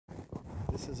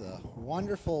This is a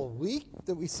wonderful week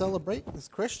that we celebrate as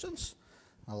Christians.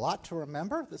 A lot to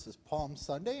remember. This is Palm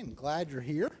Sunday, and glad you're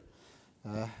here.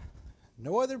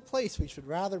 No other place we should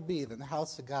rather be than the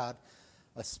house of God,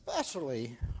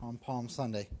 especially on Palm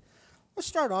Sunday. Let's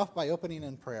start off by opening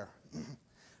in prayer.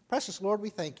 Precious Lord,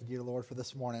 we thank you, dear Lord, for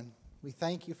this morning. We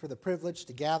thank you for the privilege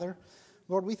to gather.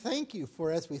 Lord, we thank you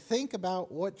for, as we think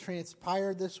about what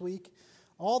transpired this week,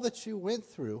 all that you went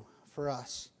through for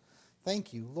us.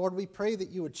 Thank you. Lord, we pray that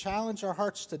you would challenge our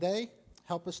hearts today,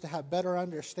 help us to have better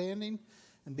understanding,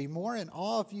 and be more in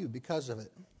awe of you because of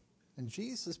it. In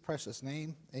Jesus' precious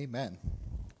name, amen.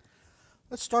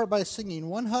 Let's start by singing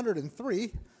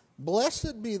 103.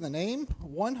 Blessed be the name,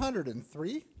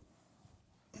 103.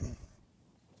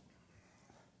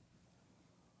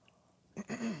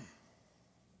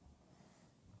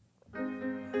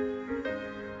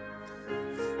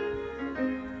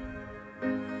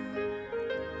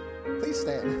 Please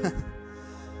stand.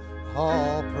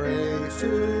 All praise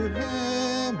to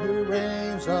him who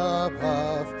reigns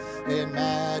above in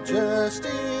majesty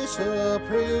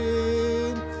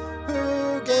supreme,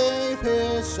 who gave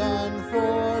his Son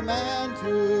for man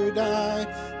to die,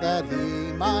 that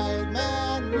he might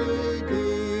man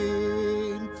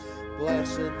redeem.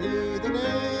 Blessed be the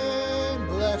name,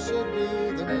 blessed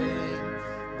be the name,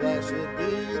 blessed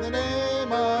be the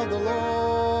name of the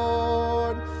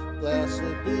Lord. Blessed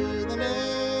be the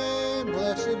name,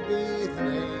 blessed be the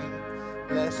name,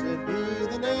 blessed be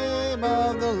the name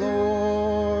of the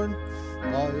Lord.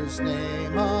 His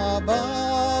name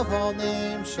above all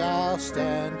names shall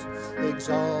stand,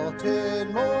 exalted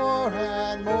more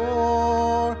and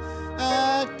more,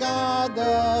 at God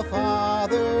the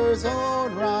Father's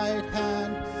own right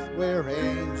hand, where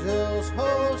angels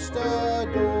host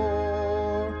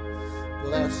adore.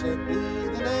 Blessed be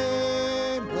the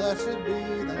name, blessed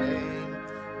be the name,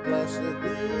 blessed be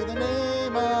the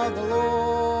name of the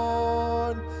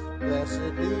Lord.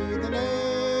 Blessed be the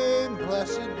name,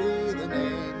 blessed be the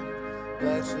name,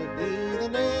 blessed be the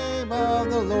name of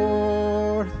the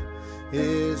Lord.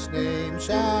 His name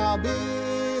shall be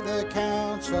the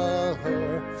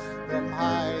Counselor, the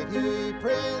mighty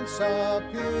Prince of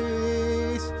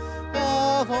Peace,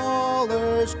 of all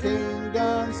earth's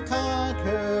kingdoms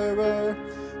conqueror,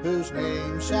 whose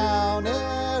name shall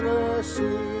never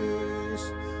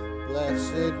cease.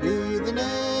 Blessed be the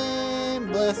name,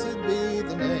 blessed be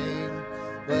the name,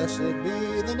 blessed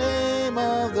be the name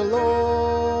of the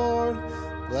Lord.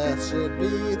 Blessed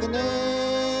be the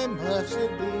name, blessed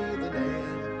be the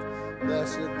name,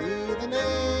 blessed be the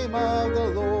name of the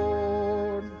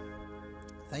Lord.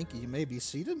 Thank you. You may be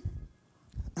seated.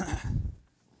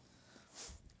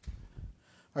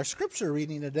 Our scripture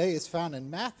reading today is found in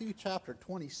Matthew chapter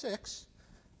 26.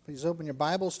 Please open your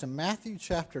Bibles to Matthew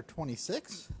chapter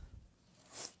 26.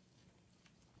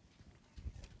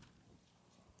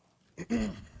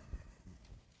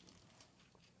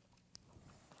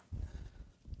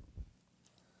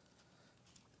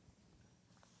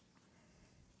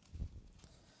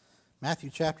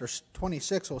 Matthew chapter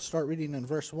 26, we'll start reading in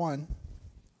verse 1.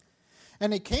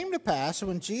 And it came to pass,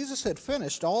 when Jesus had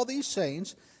finished all these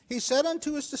sayings, he said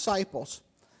unto his disciples,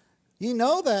 Ye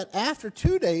know that after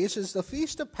 2 days is the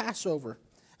feast of Passover,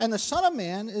 and the Son of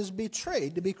Man is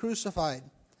betrayed to be crucified.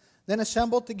 Then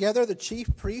assembled together the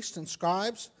chief priests and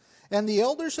scribes, and the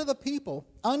elders of the people,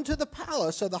 unto the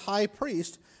palace of the high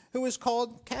priest, who is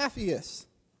called Caiaphas,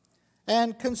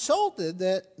 and consulted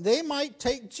that they might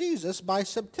take Jesus by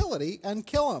subtlety and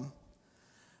kill him.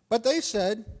 But they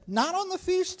said, Not on the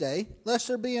feast day, lest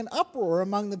there be an uproar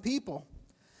among the people.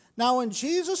 Now when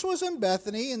Jesus was in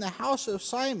Bethany, in the house of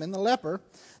Simon the leper,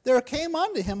 there came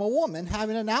unto him a woman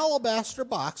having an alabaster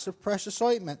box of precious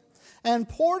ointment, and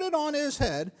poured it on his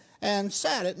head, and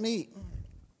sat at meat.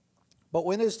 But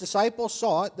when his disciples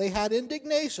saw it, they had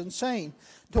indignation, saying,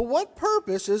 To what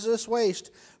purpose is this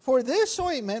waste? For this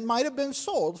ointment might have been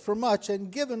sold for much and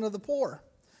given to the poor.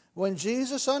 When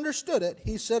Jesus understood it,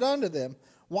 he said unto them,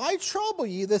 Why trouble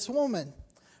ye this woman?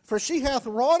 For she hath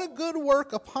wrought a good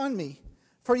work upon me.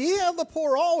 For ye have the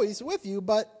poor always with you,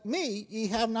 but me ye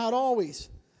have not always.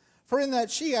 For in that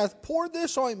she hath poured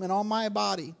this ointment on my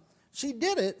body, she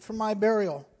did it for my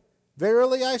burial.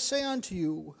 Verily I say unto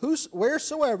you,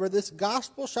 wheresoever this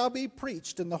gospel shall be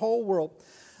preached in the whole world,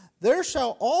 there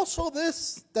shall also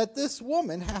this that this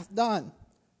woman hath done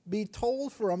be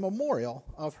told for a memorial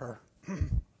of her.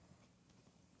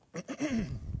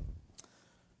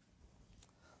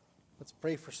 Let's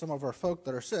pray for some of our folk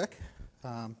that are sick.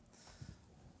 Let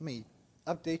me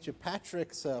update you.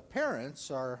 Patrick's parents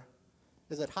are,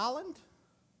 is it Holland?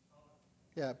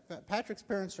 Yeah, Patrick's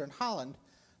parents are in Holland.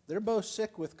 They're both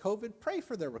sick with COVID. Pray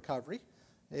for their recovery.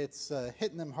 It's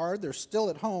hitting them hard. They're still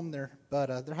at home,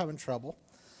 but they're having trouble.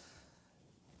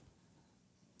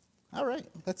 All right,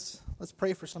 let's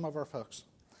pray for some of our folks.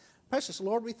 Precious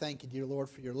Lord, we thank you, dear Lord,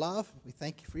 for your love. We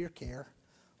thank you for your care.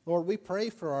 Lord, we pray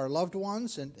for our loved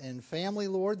ones and family,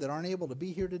 Lord, that aren't able to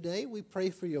be here today. We pray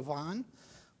for Yvonne.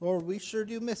 Lord, we sure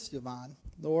do miss Yvonne,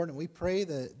 Lord, and we pray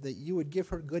that you would give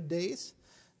her good days,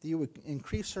 that you would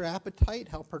increase her appetite,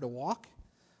 help her to walk.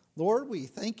 Lord, we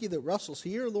thank you that Russell's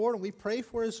here, Lord, and we pray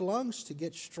for his lungs to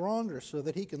get stronger so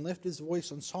that he can lift his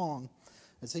voice in song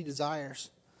as he desires.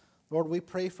 Lord, we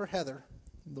pray for Heather,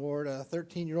 Lord, a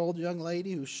 13-year-old young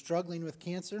lady who's struggling with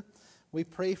cancer. We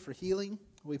pray for healing.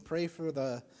 We pray for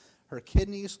her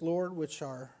kidneys, Lord, which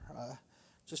are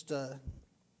just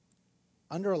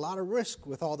under a lot of risk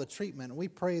with all the treatment. And we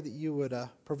pray that you would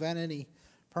prevent any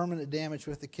permanent damage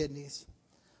with the kidneys.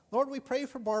 Lord, we pray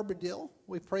for Barbara Dill.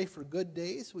 We pray for good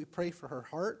days. We pray for her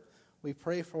heart. We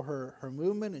pray for her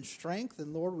movement and strength.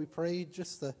 And Lord, we pray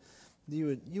just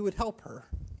you would help her.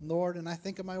 Lord, and I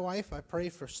think of my wife. I pray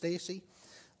for Stacy.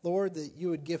 Lord, that you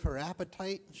would give her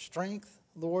appetite and strength.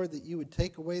 Lord, that you would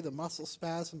take away the muscle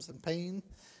spasms and pain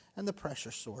and the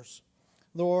pressure sores.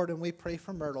 Lord, and we pray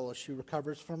for Myrtle as she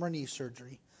recovers from her knee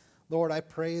surgery. Lord, I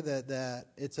pray that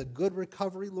it's a good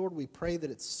recovery. Lord, we pray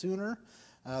that it's sooner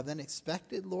than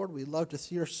expected. Lord, we'd love to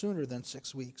see her sooner than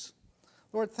 6 weeks.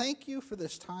 Lord, thank you for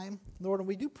this time. Lord, and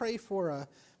we do pray for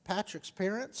Patrick's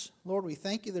parents. Lord, we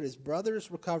thank you that his brother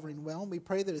is recovering well. We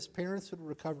pray that his parents would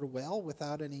recover well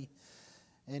without any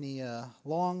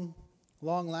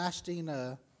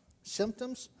long-lasting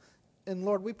symptoms. And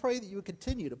Lord, we pray that you would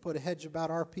continue to put a hedge about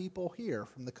our people here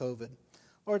from the COVID.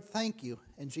 Lord, thank you.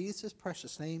 In Jesus'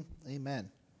 precious name, amen.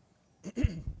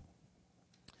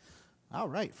 All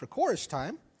right, for chorus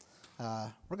time,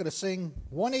 we're going to sing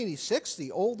 186,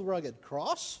 The Old Rugged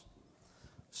Cross.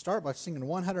 Start by singing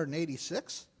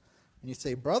 186. And you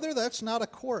say, brother, that's not a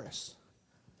chorus.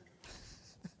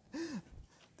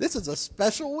 This is a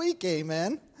special week,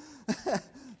 amen.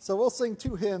 So we'll sing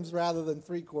 2 hymns rather than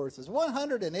 3 choruses.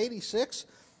 186,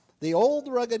 The Old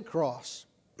Rugged Cross.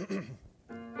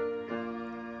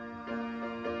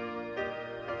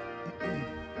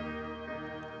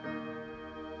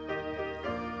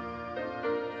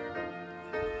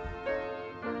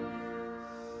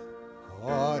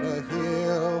 On a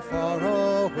hill far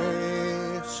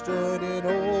away stood an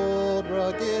old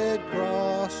rugged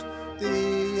cross,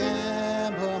 the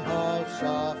emblem of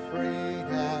suffering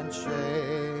and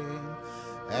shame.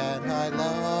 And I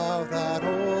love that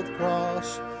old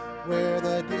cross, where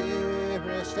the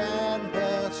dearest and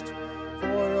best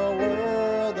for a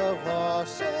world of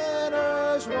lost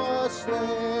sinners was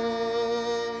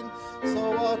slain.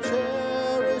 So I'll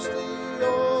cherish the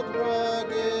old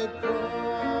rugged cross,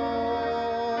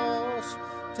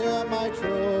 till my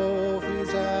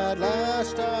trophies at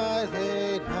last I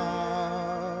lay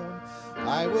down.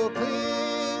 I will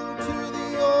cling to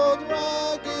the old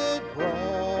rugged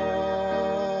cross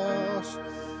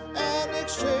and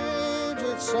exchange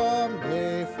it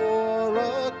someday for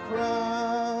a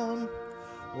crown.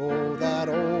 Oh, that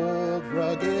old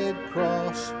rugged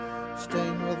cross,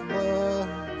 stained with blood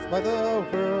by the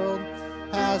world,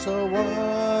 has a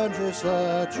wondrous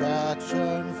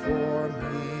attraction for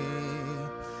me.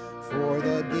 For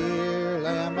the dear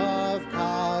Lamb of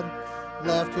God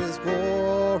left his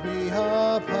glory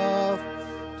above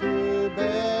to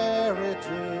bear it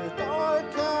to dark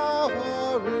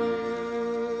Calvary.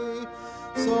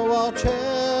 So I'll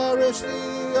cherish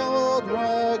the old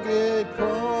rugged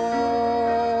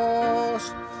cross,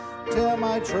 till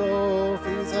my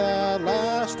trophies at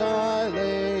last I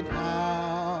lay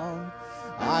down.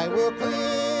 I will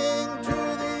cling to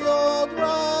the old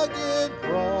rugged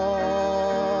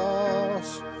cross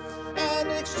and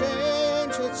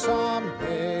exchange it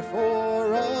someday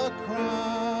for a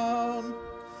crown.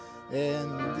 In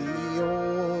the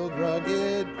old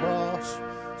rugged cross,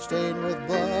 stained with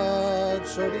blood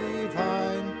so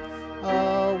divine,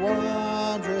 a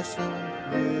wondrous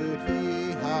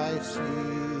beauty I see.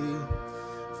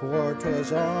 For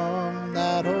 'twas on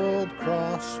that old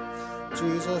cross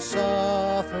Jesus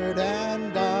suffered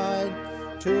and died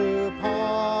to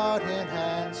pardon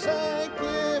and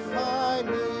sanctify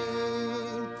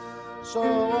me. So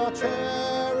I'll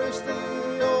cherish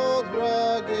the old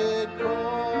rugged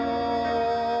cross,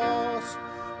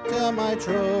 till my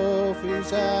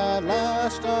trophies at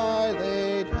last I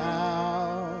lay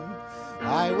down.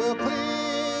 I will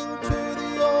cling to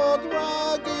the old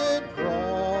rugged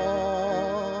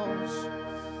cross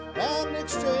and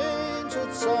exchange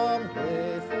it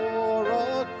someday for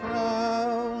a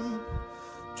crown.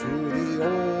 To the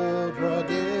old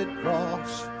rugged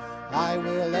cross I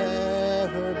will ever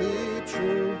ever be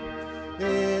true.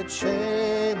 Its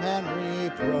shame and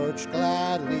reproach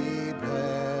gladly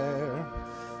bear.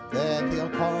 Then he'll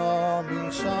call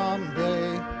me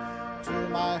someday to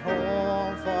my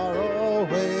home far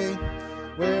away,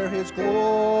 where his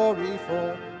glory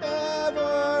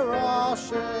forever I'll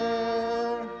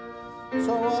share.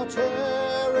 So I'll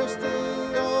cherish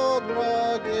the old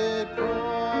rugged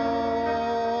cross,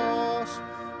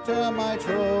 till my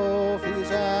trophies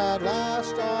at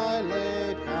last I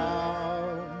lay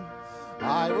down.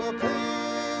 I will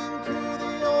cling to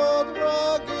the old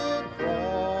rugged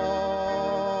cross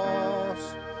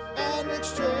and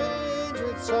exchange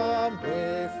it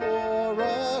someday for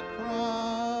a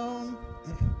crown.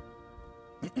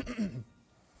 And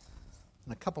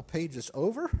a couple pages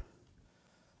over,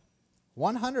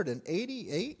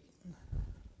 188,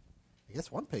 I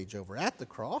guess one page over, at the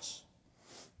cross.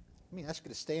 Let me ask you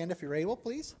to stand if you're able,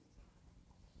 please.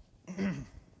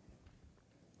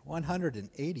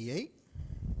 188.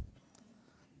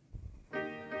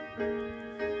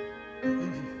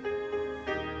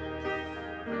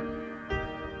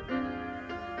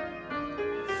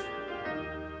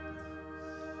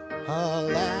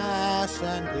 Alas,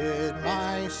 and did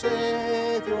my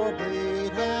Savior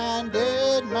bleed, and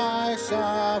did my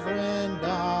Sovereign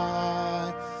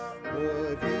die?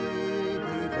 Would he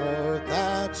devote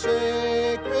that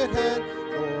sacred head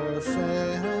for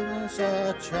sinners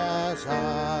such as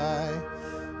I?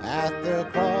 At the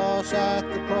cross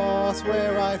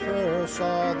where I first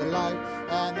saw the light,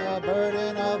 and the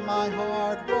burden of my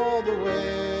heart rolled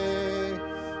away.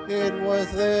 It was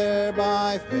there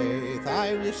by faith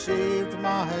I received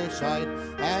my sight,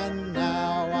 and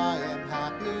now I am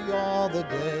happy all the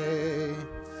day.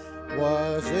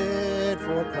 Was it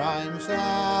for crimes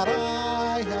that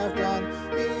I have done,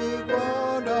 he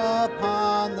groaned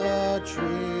upon the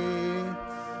tree?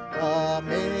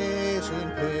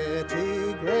 Amazing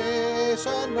pity, grace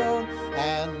unknown,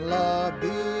 and love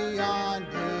beyond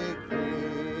decree.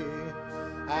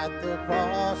 At the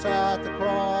cross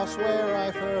where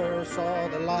I first saw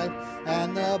the light,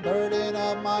 and the burden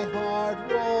of my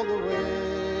heart rolled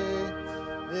away.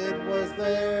 It was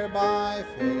there by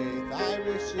faith I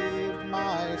received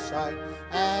my sight,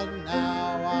 and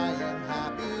now I am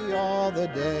happy all the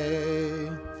day.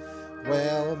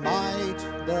 Well might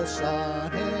the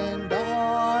sun in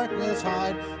darkness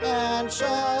hide, and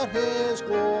shut his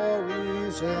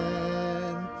glories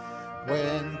in,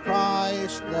 when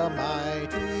Christ the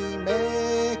mighty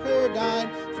Maker died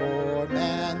for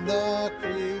man the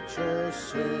creature's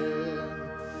sin.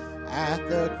 At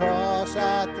the cross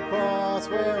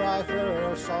where I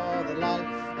first saw the light,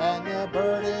 and the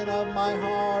burden of my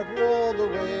heart rolled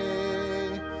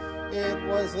away. It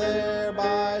was there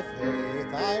by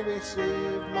faith I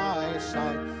received my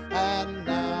sight, and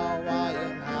now I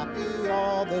am happy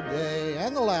all the day.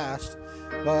 And the last,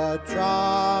 but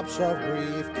drops of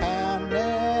grief can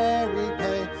ne'er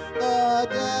repay the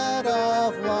debt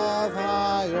of love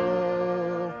I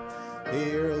owe.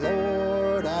 Dear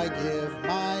Lord, I give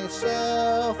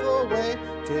myself away,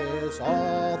 'tis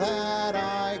all that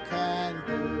I can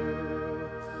do.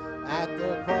 At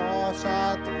the cross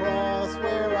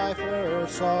where I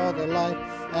first saw the light,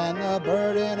 and the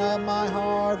burden of my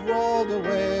heart rolled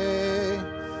away.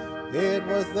 It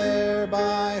was there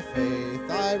by faith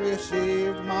I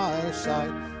received my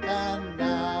sight, and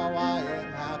now I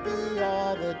am happy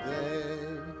all the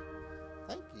day.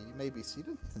 Thank you. You may be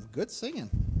seated. Good singing.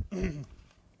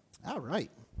 All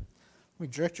right. Let me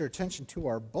direct your attention to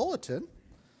our bulletin.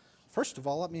 First of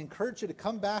all, let me encourage you to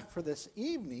come back for this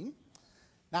evening.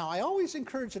 Now, I always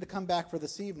encourage you to come back for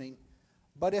this evening,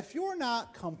 but if you're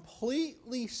not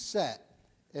completely set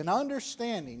in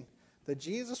understanding that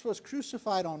Jesus was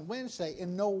crucified on Wednesday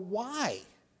and know why,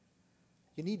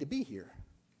 you need to be here.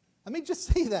 Let me just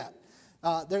say that.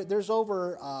 There's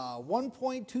over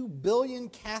 1.2 billion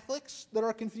Catholics that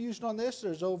are confused on this.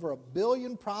 There's over 1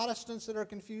 billion Protestants that are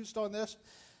confused on this,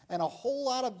 and a whole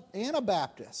lot of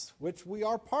Anabaptists, which we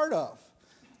are part of,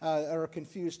 are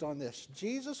confused on this.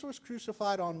 Jesus was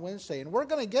crucified on Wednesday, and we're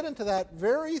going to get into that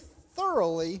very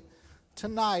thoroughly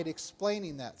tonight,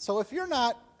 explaining that. So if you're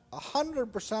not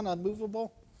 100%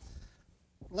 unmovable,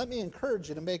 let me encourage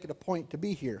you to make it a point to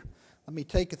be here. Let me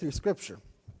take you through Scripture.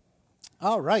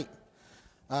 All right.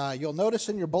 You'll notice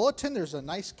in your bulletin there's a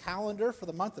nice calendar for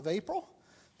the month of April.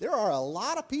 There are a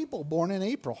lot of people born in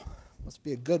April. Must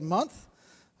be a good month.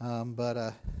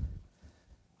 But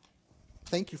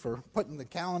thank you for putting the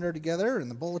calendar together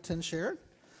and the bulletin shared.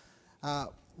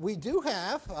 We do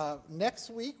have, next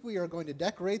week we are going to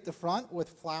decorate the front with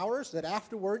flowers that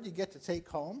afterward you get to take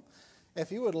home.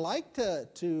 If you would like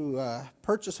to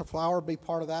purchase a flower, be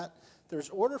part of that, there's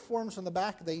order forms in the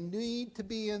back. They need to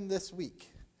be in this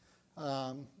week.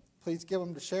 Please give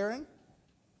them to Sharon.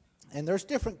 And there's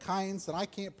different kinds, and I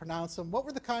can't pronounce them. What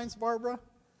were the kinds, Barbara?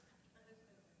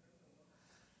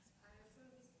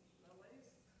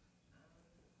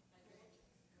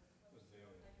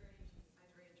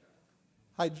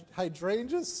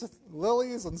 Hydrangeas,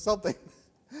 lilies, and something.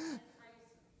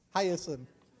 Hyacinth.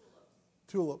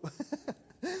 Tulip.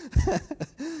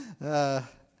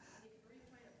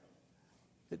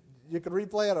 You can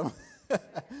replant them.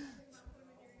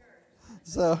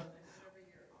 So,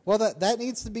 well, that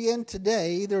needs to be in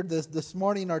today, either this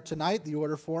morning or tonight, the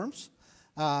order forms.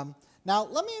 Now,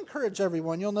 let me encourage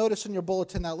everyone. You'll notice in your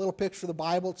bulletin that little picture of the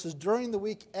Bible. It says, during the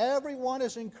week, everyone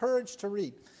is encouraged to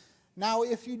read. Now,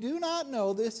 if you do not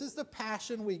know, this is the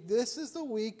Passion Week. This is the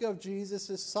week of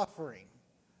Jesus' suffering.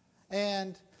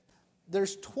 And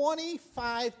there's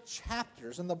 25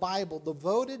 chapters in the Bible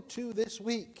devoted to this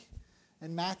week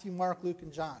in Matthew, Mark, Luke,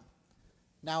 and John.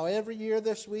 Now, every year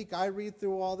this week, I read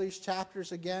through all these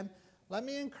chapters again. Let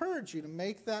me encourage you to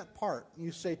make that part.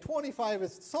 You say 25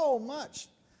 is so much.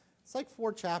 It's like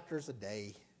 4 chapters a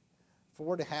day,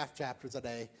 4.5 chapters a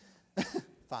day.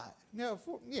 5. No,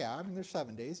 4, yeah, I mean, there's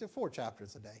 7 days. There are 4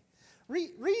 chapters a day.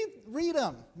 Read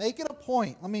them. Make it a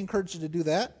point. Let me encourage you to do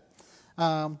that.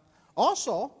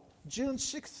 Also, June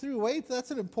 6th through 8th,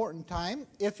 that's an important time.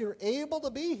 If you're able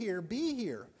to be here, be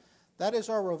here. That is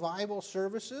our revival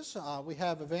services. We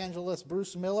have evangelist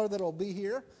Bruce Miller that will be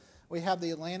here. We have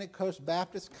the Atlantic Coast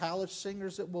Baptist College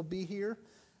singers that will be here.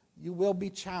 You will be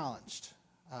challenged.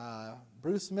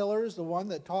 Bruce Miller is the one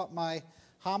that taught my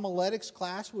homiletics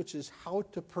class, which is how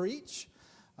to preach.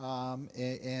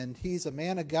 And he's a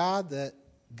man of God that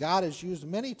God has used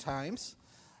many times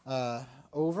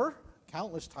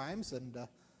countless times. And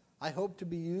I hope to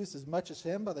be used as much as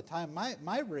him by the time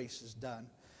my race is done.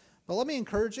 But let me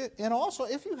encourage you. And also,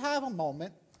 if you have a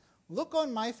moment, look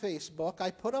on my Facebook.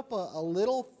 I put up a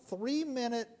little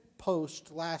 3-minute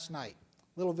post last night,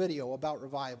 little video about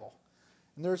revival.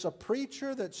 And there's a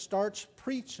preacher that starts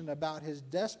preaching about his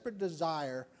desperate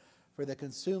desire for the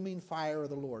consuming fire of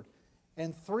the Lord.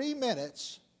 In 3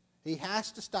 minutes, he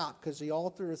has to stop because the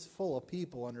altar is full of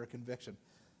people under conviction.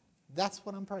 That's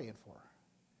what I'm praying for.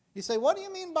 You say, what do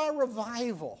you mean by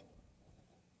revival?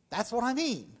 That's what I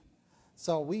mean.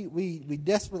 So we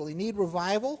desperately need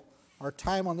revival. Our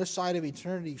time on this side of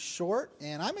eternity is short,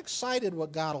 and I'm excited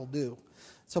what God will do.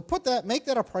 So make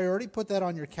that a priority. Put that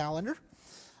on your calendar.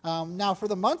 Now, for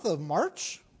the month of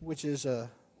March, which is,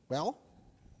 through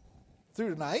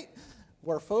tonight,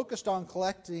 we're focused on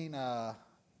collecting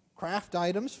craft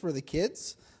items for the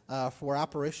kids for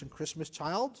Operation Christmas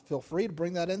Child. Feel free to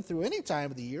bring that in through any time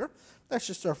of the year. That's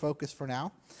just our focus for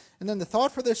now. And then the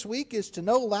thought for this week is to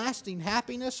know lasting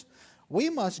happiness, we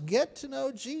must get to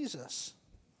know Jesus.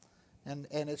 And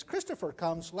as Christopher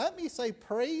comes, let me say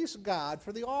praise God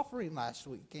for the offering last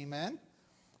week. Amen.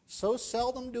 So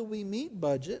seldom do we meet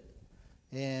budget,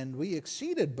 and we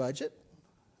exceeded budget,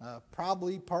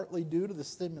 probably partly due to the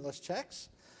stimulus checks,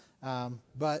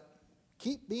 but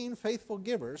keep being faithful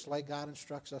givers like God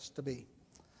instructs us to be.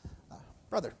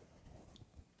 Brother.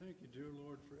 Thank you, dear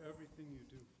Lord, for everything you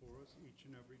do for us each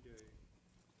and every day.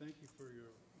 Thank you for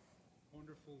your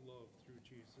wonderful love through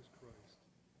Jesus Christ.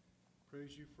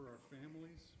 Praise you for our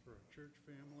families, for our church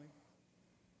family,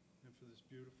 and for this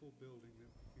beautiful building that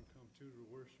we can come to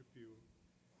worship you.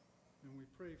 And we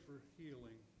pray for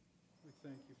healing. We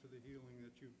thank you for the healing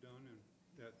that you've done and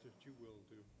that you will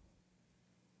do.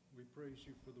 We praise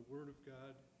you for the Word of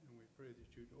God, and we pray that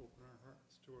you'd open our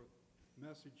hearts to our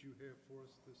message you have for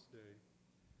us this day.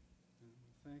 And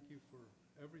we thank you for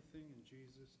everything in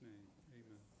Jesus' name.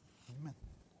 Amen. Amen.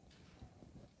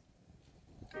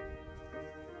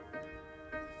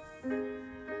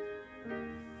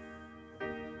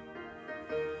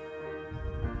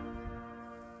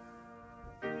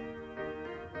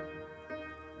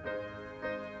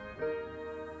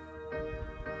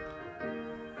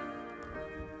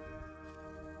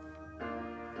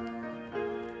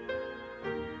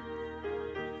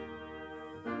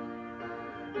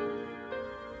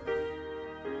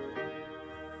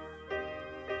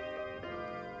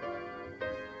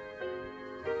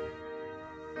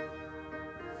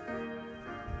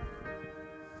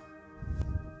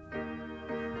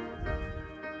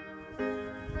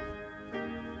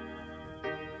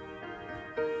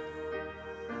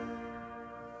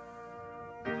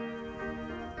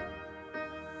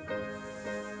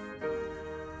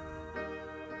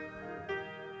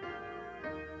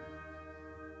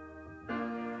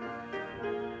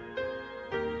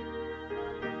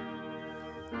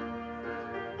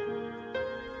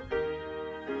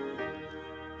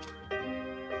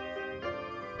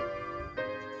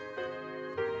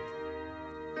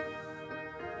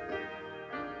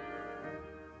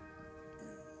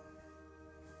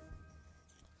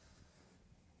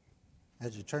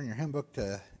 As you turn your hymn book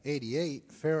to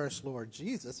 88, Fairest Lord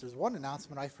Jesus, there's one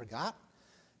announcement I forgot.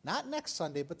 Not next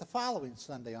Sunday, but the following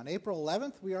Sunday. On April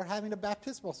 11th, we are having a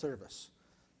baptismal service.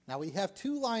 Now, we have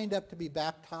 2 lined up to be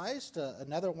baptized,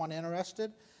 another one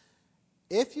interested.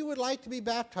 If you would like to be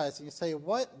baptized, and you say,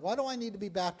 what do I need to be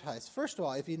baptized? First of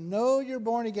all, if you know you're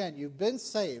born again, you've been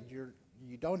saved, you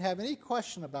don't have any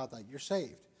question about that, you're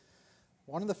saved.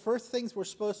 One of the first things we're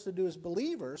supposed to do as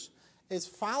believers is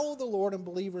follow the Lord in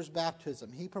believers'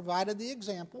 baptism. He provided the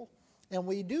example, and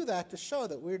we do that to show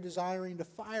that we're desiring to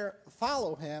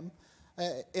follow him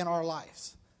in our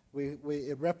lives.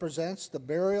 It represents the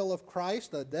burial of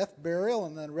Christ, the death, burial,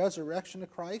 and then resurrection of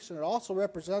Christ. And it also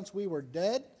represents we were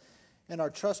dead in our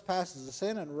trespasses of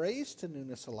sin and raised to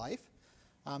newness of life.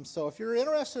 So if you're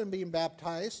interested in being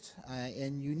baptized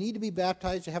and you need to be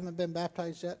baptized, you haven't been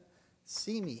baptized yet,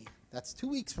 see me. That's 2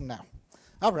 weeks from now.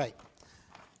 All right.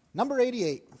 Number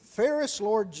 88, Fairest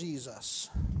Lord Jesus.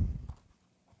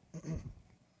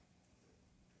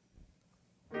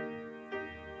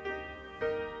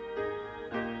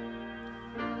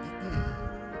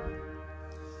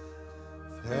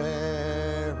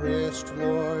 Fairest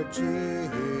Lord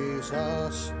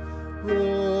Jesus,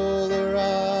 ruler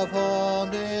of all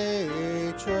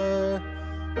nature,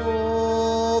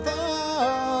 O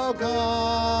thou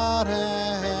God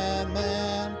and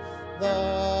man,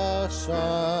 the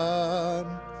Son,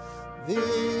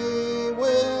 thee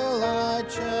will I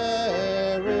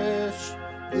cherish,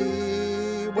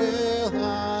 thee will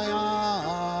I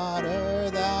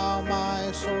honor, thou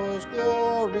my soul's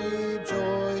glory,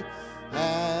 joy,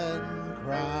 and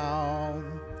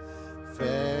crown.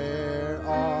 Fair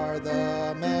are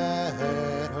the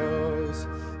meadows,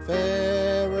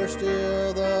 fairer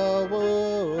still the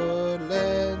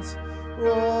woodlands,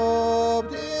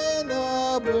 robed in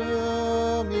the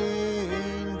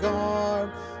blooming garb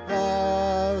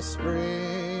of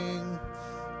spring.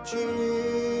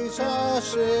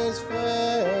 Jesus is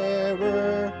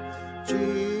fairer,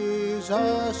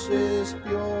 Jesus is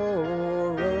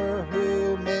purer,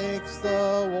 who makes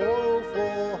the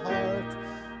woeful heart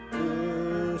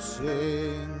to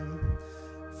sing.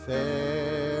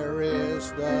 Fair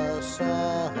is the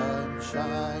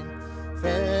sunshine,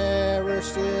 fairer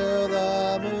still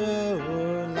the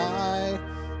moonlight,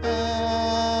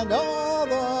 and all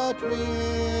the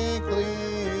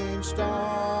twinkling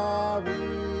starry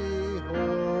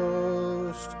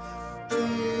host.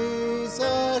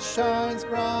 Jesus shines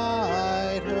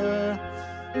brighter,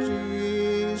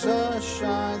 Jesus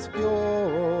shines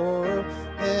purer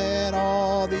than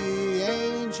all the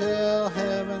angel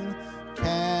heaven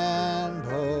can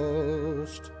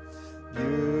boast.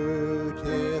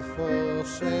 Beautiful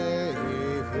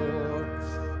Savior,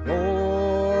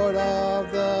 Lord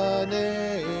of the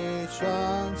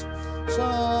nations,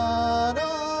 Son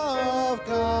of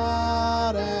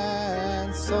God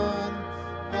and Son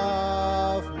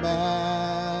of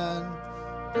man,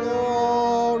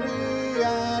 glory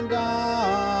and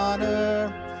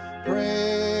honor,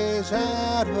 praise,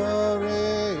 adoration,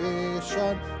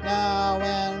 now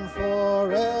and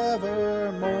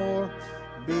forevermore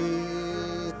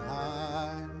be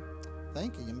thine.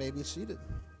 Thank you. You may be seated.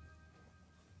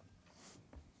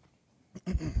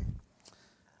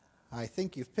 I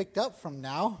think you've picked up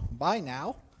by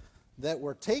now, that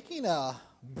we're taking a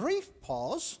brief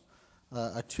pause,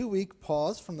 a 2-week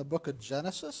pause from the book of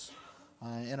Genesis,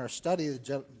 in our study of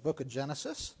the book of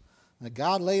Genesis.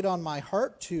 God laid on my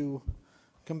heart to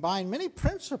combine many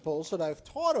principles that I've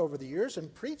taught over the years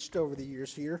and preached over the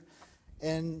years here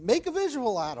and make a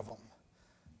visual out of them.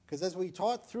 Because as we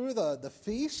taught through the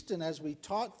feast and as we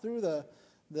taught through the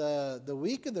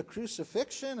week of the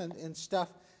crucifixion and stuff,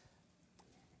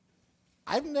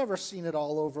 I've never seen it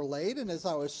all overlaid. And as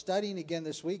I was studying again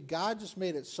this week, God just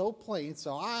made it so plain,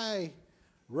 so I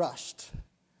rushed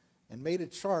and made a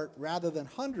chart rather than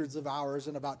hundreds of hours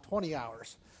in about 20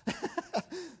 hours.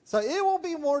 So it will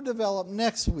be more developed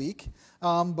next week,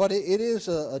 but it is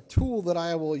a tool that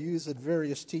I will use at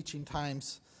various teaching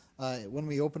times when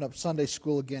we open up Sunday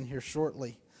school again here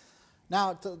shortly.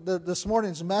 Now, this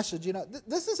morning's message,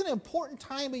 this is an important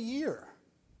time of year.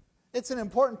 It's an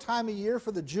important time of year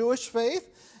for the Jewish faith,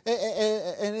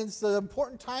 and it's an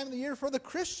important time of the year for the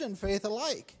Christian faith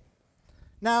alike.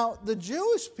 Now, the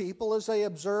Jewish people, as they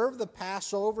observe the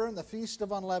Passover and the Feast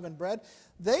of Unleavened Bread,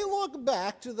 they look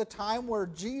back to the time where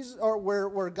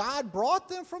God brought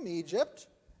them from Egypt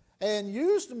and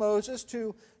used Moses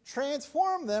to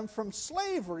transform them from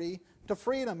slavery to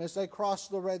freedom as they crossed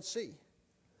the Red Sea.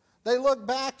 They look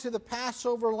back to the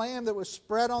Passover lamb that was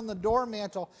spread on the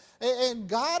doormantle. And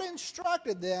God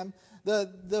instructed them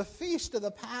the feast of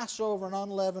the Passover and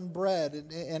unleavened bread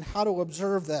and how to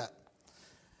observe that.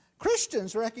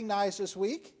 Christians recognize this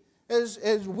week, as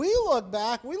we look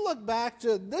back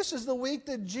to this is the week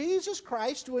that Jesus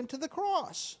Christ went to the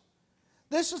cross.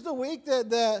 This is the week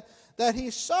that he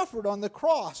suffered on the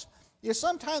cross. You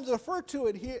sometimes refer to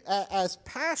it here as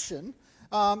passion.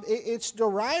 It's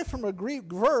derived from a Greek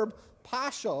verb,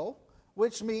 pasho,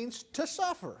 which means to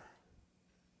suffer.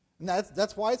 And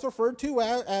that's why it's referred to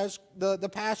as the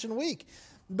Passion Week.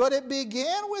 But it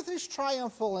began with his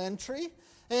triumphal entry,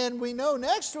 and we know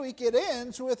next week it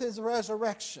ends with his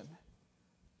resurrection.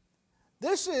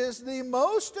 This is the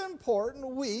most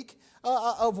important week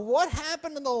of what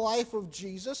happened in the life of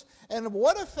Jesus, and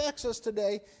what affects us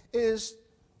today is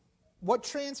what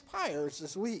transpires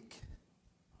this week.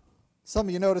 Some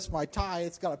of you notice my tie.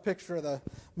 It's got a picture of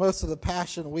most of the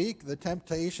Passion Week, the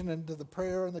temptation into the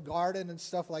prayer in the garden and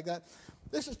stuff like that.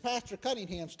 This is Pastor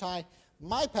Cunningham's tie,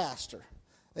 my pastor.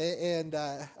 And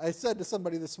I said to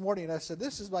somebody this morning, I said,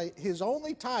 this is his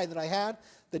only tie that I had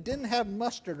that didn't have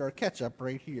mustard or ketchup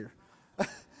right here.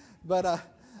 But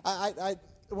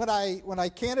when I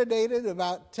candidated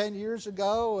about 10 years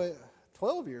ago,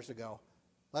 12 years ago,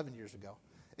 11 years ago,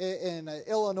 in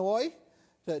Illinois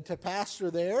to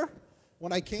pastor there,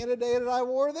 when I candidated, I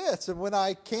wore this. And when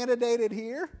I candidated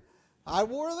here, I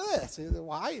wore this.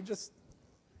 Why?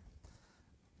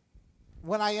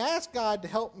 When I asked God to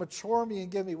help mature me and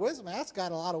give me wisdom, I asked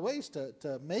God a lot of ways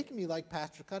to make me like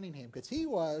Pastor Cunningham, because he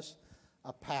was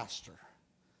a pastor.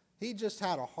 He just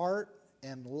had a heart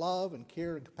and love and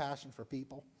care and compassion for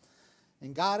people.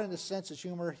 And God, in his sense of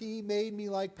humor, he made me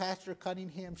like Pastor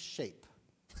Cunningham's shape.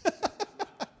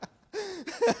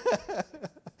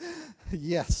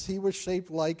 Yes, he was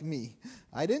shaped like me.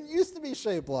 I didn't used to be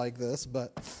shaped like this,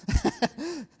 but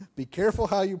be careful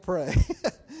how you pray.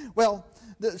 Well,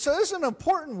 so this is an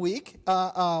important week.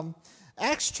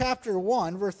 Acts chapter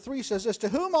 1, verse 3 says this, to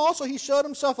whom also he showed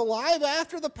himself alive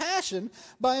after the passion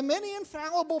by many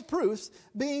infallible proofs,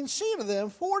 being seen of them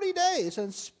 40 days,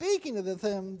 and speaking to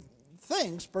them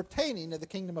things pertaining to the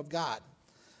kingdom of God.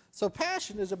 So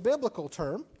passion is a biblical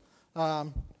term.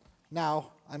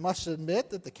 Now, I must admit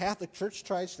that the Catholic Church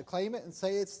tries to claim it and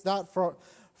say it's not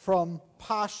from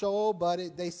pasho,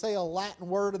 but they say a Latin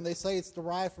word and they say it's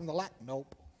derived from the Latin.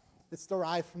 Nope, it's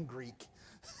derived from Greek.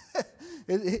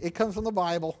 It comes from the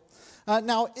Bible.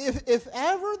 Now, if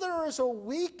ever there is a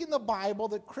week in the Bible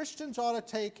that Christians ought to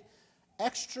take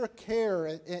extra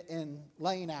care in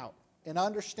laying out and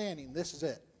understanding, this is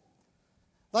it.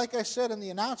 Like I said in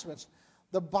the announcements,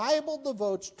 the Bible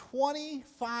devotes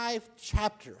 25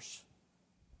 chapters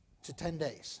to 10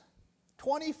 days.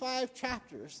 25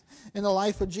 chapters in the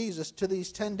life of Jesus to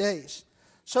these 10 days.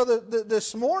 So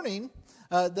this morning,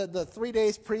 the 3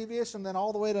 days previous and then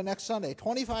all the way to next Sunday,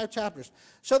 25 chapters.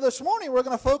 So this morning we're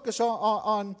going to focus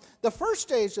on the first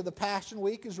stage of the Passion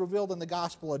Week is revealed in the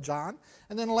Gospel of John.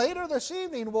 And then later this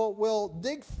evening we'll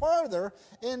dig further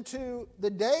into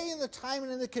the day and the time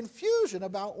and the confusion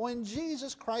about when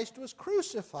Jesus Christ was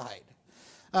crucified.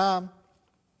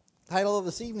 Title of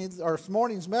this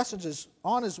morning's message is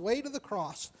On His Way to the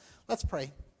Cross. Let's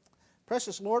pray.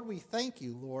 Precious Lord, we thank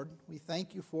you, Lord. We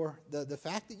thank you for the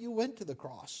fact that you went to the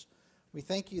cross. We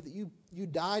thank you that you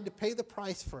died to pay the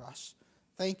price for us.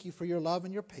 Thank you for your love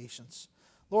and your patience.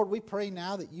 Lord, we pray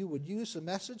now that you would use the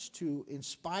message to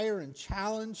inspire and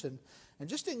challenge and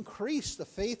just increase the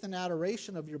faith and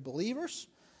adoration of your believers.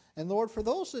 And Lord, for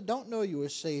those that don't know you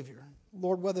as Savior,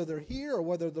 Lord, whether they're here or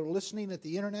whether they're listening at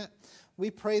the internet, we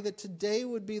pray that today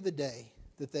would be the day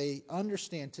that they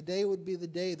understand. Today would be the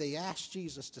day they ask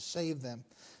Jesus to save them,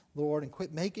 Lord, and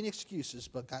quit making excuses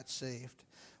but got saved.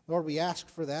 Lord, we ask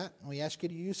for that, and we ask you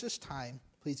to use this time.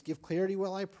 Please give clarity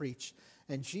while I preach.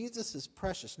 In Jesus'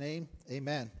 precious name,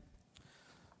 amen.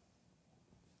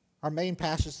 Our main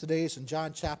passage today is in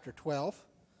John chapter 12.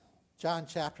 John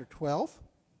chapter 12.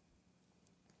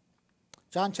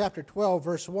 John chapter 12,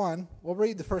 verse 1. We'll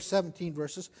read the first 17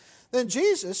 verses. Then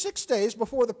Jesus, 6 days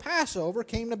before the Passover,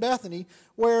 came to Bethany,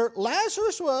 where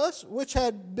Lazarus was, which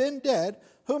had been dead,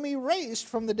 whom he raised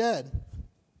from the dead.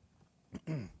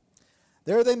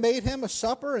 There they made him a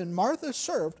supper, and Martha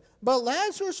served, but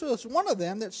Lazarus was one of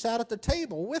them that sat at the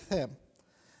table with him.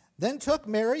 Then took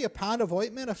Mary a pound of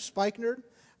ointment of spikenard,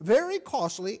 very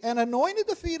costly, and anointed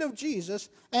the feet of Jesus,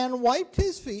 and wiped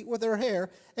his feet with her hair,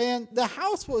 and the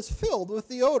house was filled with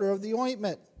the odor of the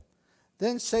ointment.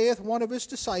 Then saith one of his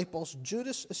disciples,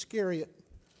 Judas Iscariot,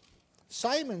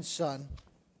 Simon's son,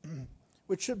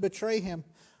 which should betray him,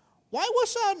 why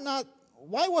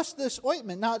why was this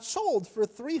ointment not sold for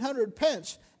 300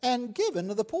 pence and given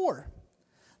to the poor?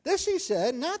 This he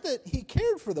said, not that he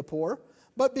cared for the poor,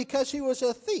 but because he was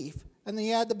a thief, and he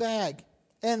had the bag,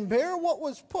 and bare what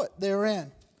was put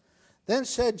therein. Then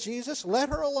said Jesus, let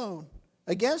her alone.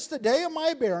 Against the day of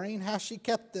my burying hath she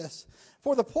kept this.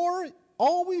 For the poor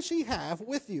always ye have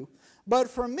with you, but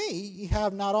for me ye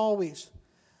have not always.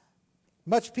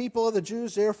 Much people of the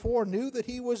Jews therefore knew that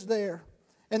he was there.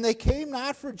 And they came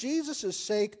not for Jesus'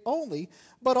 sake only,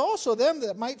 but also them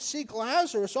that might seek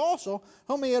Lazarus also,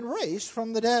 whom he had raised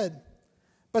from the dead.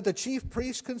 But the chief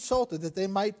priests consulted that they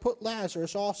might put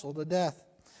Lazarus also to death,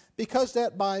 because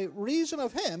that by reason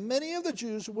of him many of the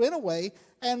Jews went away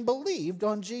and believed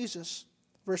on Jesus.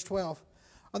 Verse 12.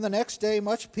 On the next day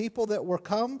much people that were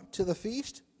come to the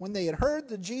feast, when they had heard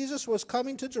that Jesus was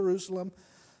coming to Jerusalem,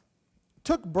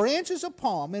 took branches of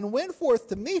palm and went forth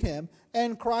to meet him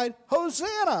and cried,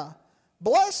 Hosanna!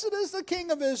 Blessed is the King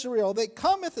of Israel that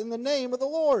cometh in the name of the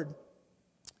Lord.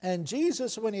 And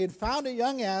Jesus, when he had found a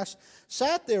young ass,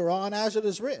 sat thereon, as it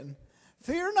is written,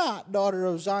 Fear not, daughter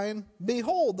of Zion,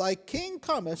 behold, thy king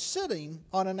cometh sitting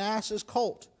on an ass's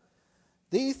colt.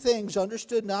 These things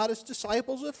understood not his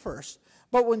disciples at first,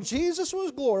 but when Jesus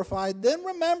was glorified, then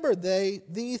remembered they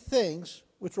these things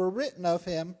which were written of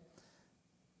him,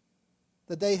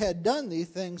 that they had done these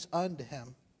things unto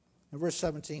him. In verse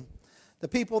 17, the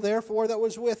people therefore that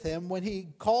was with him, when he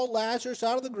called Lazarus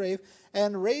out of the grave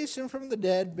and raised him from the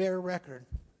dead, bear record.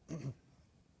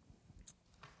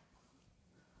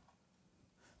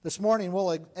 This morning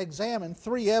we'll examine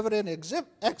three evident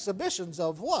exhibitions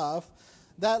of love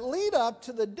that lead up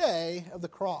to the day of the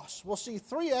cross. We'll see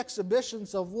three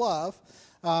exhibitions of love.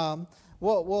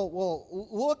 We'll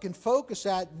look and focus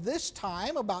at this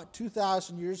time, about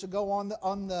 2,000 years ago,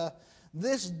 on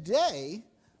this day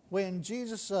when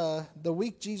Jesus, the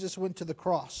week Jesus went to the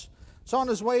cross. So on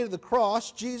his way to the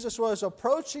cross, Jesus was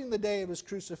approaching the day of his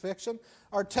crucifixion.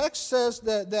 Our text says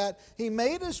that he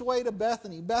made his way to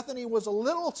Bethany. Bethany was a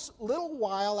little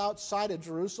while outside of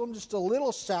Jerusalem, just a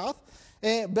little south.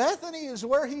 And Bethany is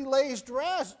where he raised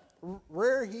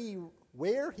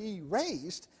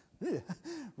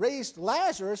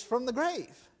Lazarus from the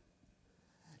grave.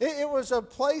 It was a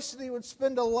place that he would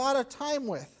spend a lot of time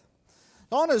with.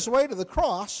 On his way to the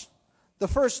cross, the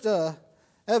first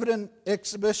evident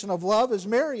exhibition of love is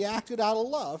Mary acted out of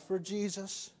love for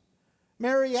Jesus.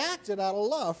 Mary acted out of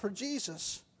love for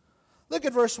Jesus. Look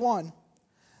at verse 1.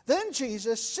 Then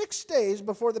Jesus, 6 days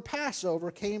before the Passover,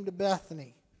 came to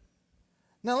Bethany.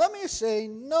 Now let me say,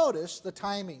 notice the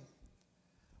timing.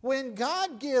 When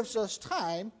God gives us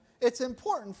time, it's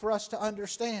important for us to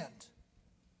understand.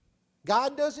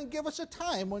 God doesn't give us a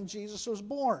time when Jesus was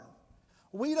born.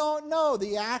 We don't know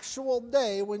the actual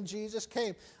day when Jesus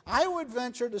came. I would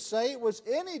venture to say it was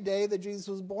any day that Jesus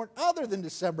was born other than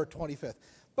December 25th.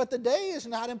 But the day is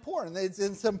not important.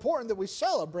 It's important that we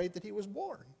celebrate that he was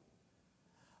born.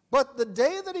 But the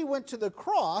day that he went to the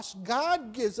cross,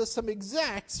 God gives us some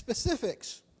exact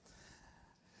specifics.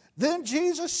 Then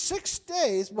Jesus, 6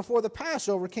 days before the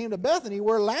Passover, came to Bethany,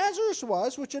 where Lazarus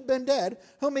was, which had been dead,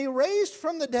 whom he raised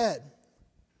from the dead.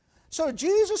 So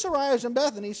Jesus arrives in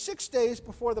Bethany 6 days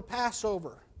before the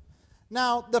Passover.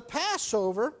 Now, the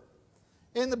Passover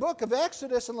in the book of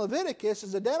Exodus and Leviticus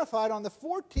is identified on the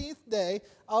 14th day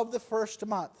of the first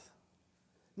month.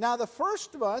 Now, the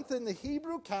first month in the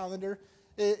Hebrew calendar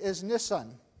is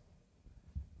Nisan.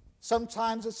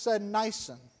 Sometimes it's said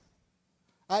Nisan.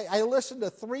 I listened to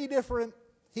 3 different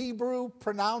Hebrew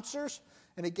pronouncers,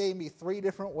 and it gave me 3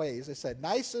 different ways. They said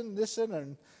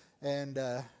Nisan, and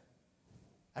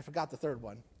I forgot the third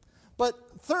one. But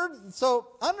so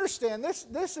understand,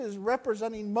 this is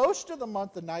representing most of the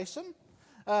month of Nisan,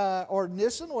 or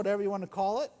Nisan, whatever you want to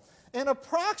call it, and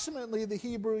approximately the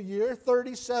Hebrew year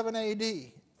 37 AD,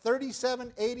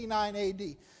 3789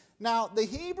 AD. Now, the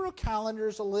Hebrew calendar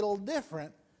is a little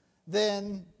different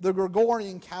than the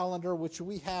Gregorian calendar which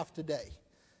we have today.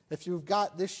 If you've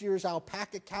got this year's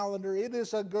alpaca calendar, it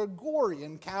is a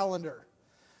Gregorian calendar.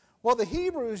 Well, the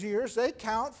Hebrews' years, they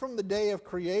count from the day of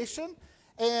creation,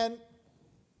 and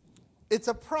it's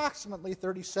approximately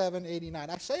 3789.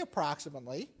 I say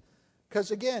approximately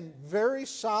because, again, very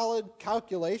solid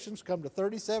calculations come to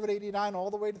 3789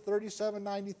 all the way to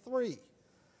 3793.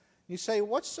 You say,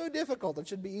 what's so difficult? It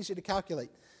should be easy to calculate.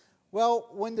 Well,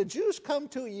 when the Jews come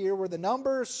to a year where the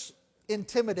numbers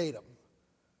intimidate them,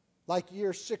 like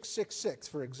year 666,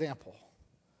 for example,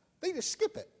 they just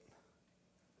skip it.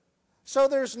 So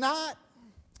there's not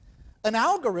an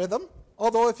algorithm,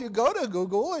 although if you go to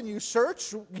Google and you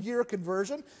search year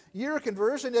conversion,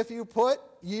 if you put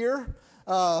year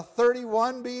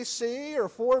 31 BC or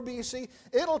 4 BC,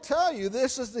 it'll tell you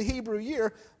this is the Hebrew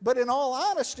year, but in all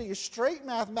honesty, a straight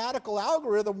mathematical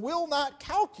algorithm will not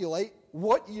calculate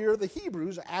what year the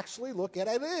Hebrews actually look at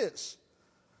it is.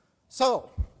 So,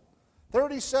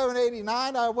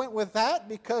 3789, I went with that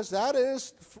because that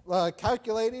is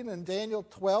calculating in Daniel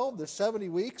 12, the 70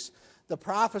 weeks, the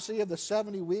prophecy of the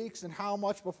 70 weeks and how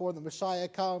much before the Messiah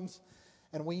comes.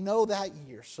 And we know that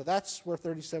year. So that's where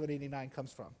 3789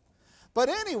 comes from. But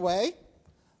anyway,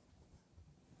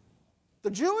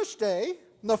 the Jewish day,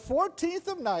 the 14th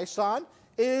of Nisan,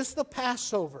 is the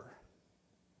Passover.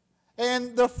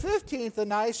 And the 15th of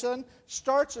Nisan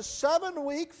starts a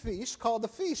 7-week feast called the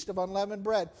Feast of Unleavened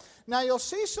Bread. Now you'll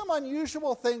see some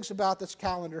unusual things about this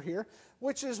calendar here,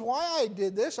 which is why I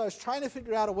did this. I was trying to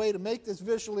figure out a way to make this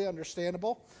visually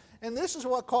understandable. And this is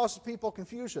what causes people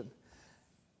confusion.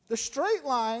 The straight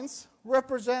lines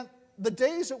represent the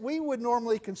days that we would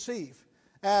normally conceive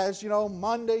as,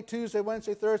 Monday, Tuesday,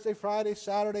 Wednesday, Thursday, Friday,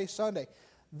 Saturday, Sunday.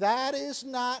 That is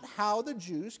not how the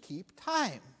Jews keep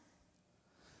time.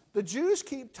 The Jews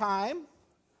keep time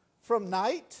from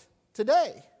night to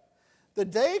day. The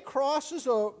day crosses,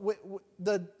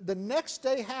 the next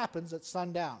day happens at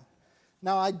sundown.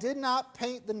 Now, I did not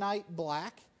paint the night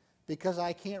black because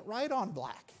I can't write on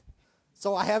black.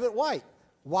 So I have it white.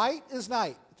 White is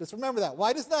night. Just remember that.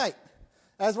 White is night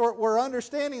as we're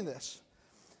understanding this.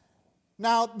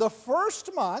 Now, the first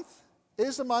month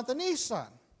is the month of Nisan.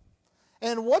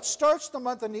 And what starts the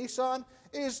month of Nisan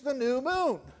is the new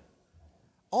moon.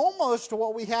 Almost to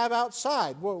what we have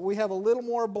outside. We have a little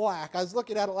more black. I was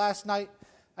looking at it last night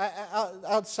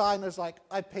outside and I was like,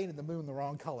 I painted the moon the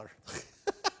wrong color.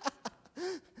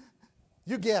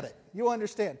 You get it. You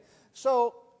understand.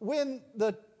 So when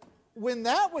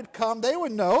that would come, they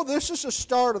would know this is the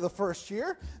start of the first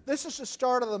year. This is the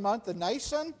start of the month of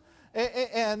Nisan.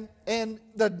 And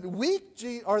the week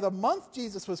or the month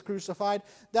Jesus was crucified,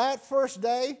 that first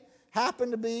day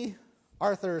happened to be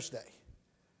our Thursday.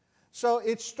 So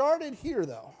it started here,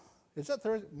 though. Is that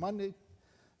Thursday, Monday,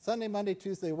 Sunday, Monday,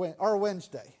 Tuesday, or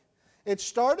Wednesday? It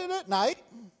started at night,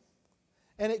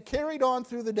 and it carried on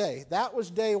through the day. That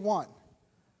was day one.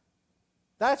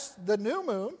 That's the new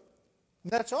moon.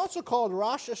 That's also called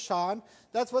Rosh Hashanah.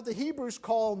 That's what the Hebrews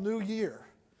call New Year.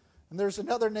 And there's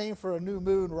another name for a new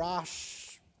moon,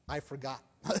 Rosh, I forgot.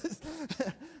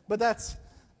 But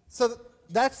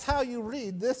that's how you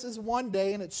read. This is one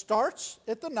day, and it starts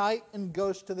at the night and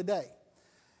goes to the day.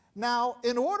 Now,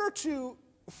 in order to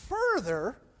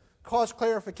further cause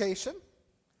clarification,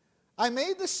 I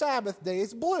made the Sabbath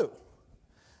days blue.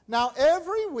 Now,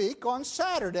 every week on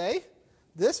Saturday,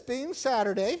 this being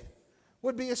Saturday,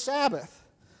 would be a Sabbath.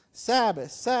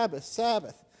 Sabbath, Sabbath,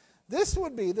 Sabbath. This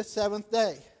would be the seventh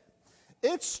day.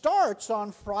 It starts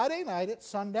on Friday night at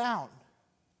sundown.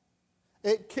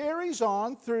 It carries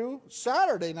on through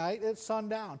Saturday night at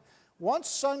sundown. Once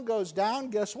sun goes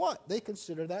down, guess what? They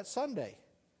consider that Sunday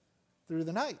through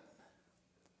the night.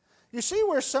 You see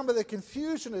where some of the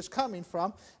confusion is coming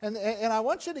from, and I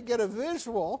want you to get a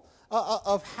visual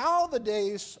of how the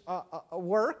days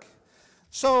work.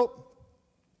 So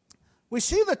we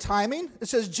see the timing. It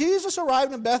says Jesus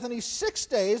arrived in Bethany 6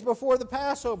 days before the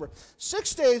Passover.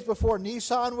 6 days before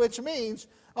Nisan, which means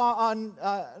on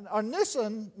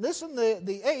Nisan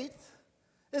the 8th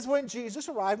is when Jesus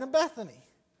arrived in Bethany.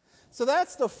 So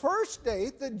that's the first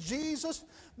date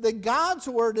that God's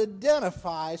Word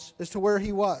identifies as to where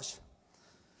he was.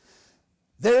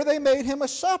 There they made him a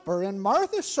supper, and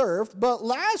Martha served, but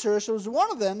Lazarus was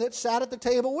one of them that sat at the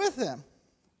table with him.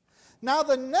 Now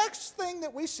the next thing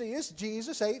that we see is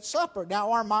Jesus ate supper.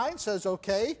 Now our mind says,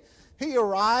 okay, he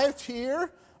arrived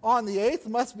here on the 8th,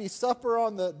 must be supper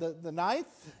on the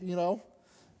 9th,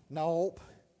 Nope.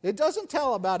 It doesn't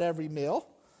tell about every meal.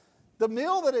 The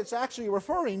meal that it's actually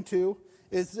referring to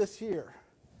is this here.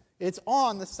 It's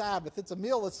on the Sabbath. It's a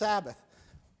meal of Sabbath.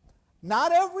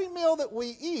 Not every meal that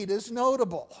we eat is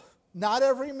notable. Not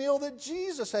every meal that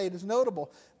Jesus ate is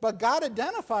notable. But God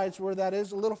identifies where that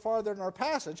is a little farther in our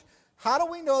passage. How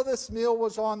do we know this meal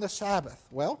was on the Sabbath?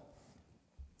 Well,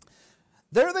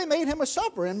 there they made him a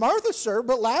supper, and Martha served,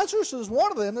 but Lazarus was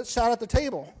one of them that sat at the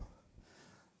table.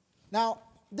 Now,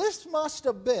 this must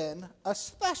have been a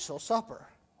special supper.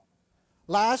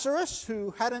 Lazarus,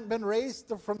 who hadn't been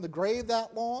raised from the grave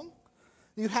that long.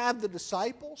 You have the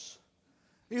disciples.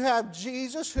 You have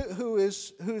Jesus,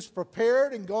 who's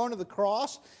prepared and going to the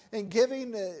cross and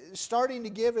starting to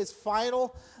give his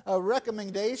final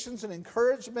recommendations and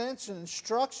encouragements and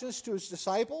instructions to his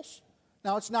disciples.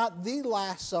 Now, it's not the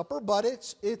Last Supper, but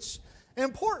it's an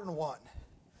important one.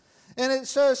 And it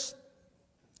says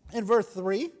in verse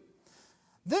 3,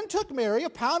 Then took Mary a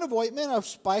pound of ointment of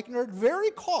spikenard, very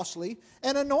costly,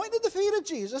 and anointed the feet of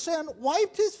Jesus, and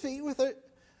wiped his feet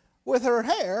with her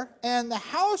hair, and the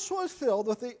house was filled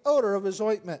with the odor of his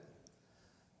ointment.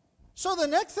 So the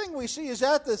next thing we see is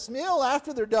at this meal,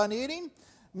 after they're done eating,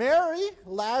 Mary,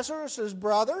 Lazarus'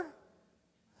 brother,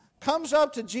 comes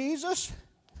up to Jesus,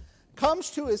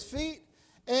 comes to his feet,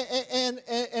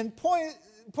 and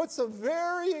puts a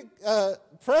very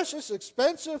precious,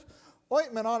 expensive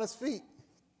ointment on his feet.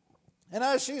 And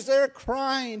as she's there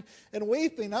crying and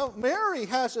weeping, now Mary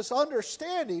has this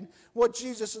understanding what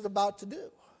Jesus is about to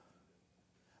do.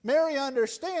 Mary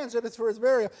understands that it's for his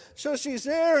burial. So she's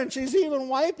there and she's even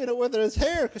wiping it with his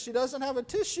hair because she doesn't have a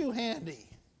tissue handy.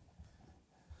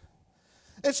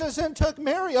 It says, then took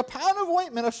Mary a pound of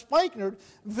ointment of spikenard,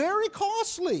 very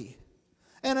costly,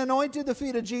 and anointed the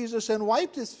feet of Jesus and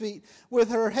wiped his feet with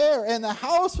her hair, and the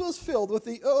house was filled with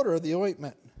the odor of the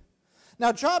ointment.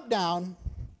 Now drop down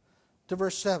to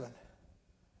verse 7.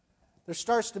 There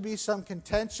starts to be some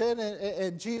contention,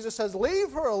 and Jesus says,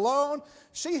 leave her alone.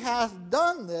 She hath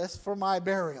done this for my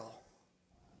burial.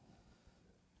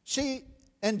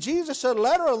 And Jesus said,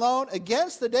 let her alone.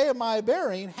 Against the day of my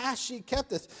burying hath she kept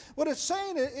this. What it's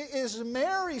saying is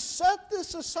Mary set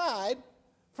this aside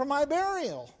for my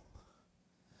burial.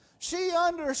 She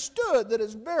understood that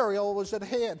his burial was at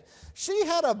hand. She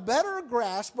had a better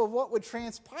grasp of what would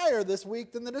transpire this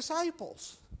week than the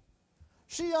disciples.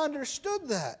 She understood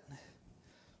that.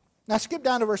 Now skip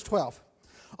down to verse 12.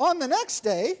 On the next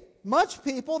day, much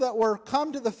people that were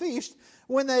come to the feast,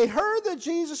 when they heard that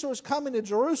Jesus was coming to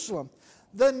Jerusalem,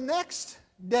 the next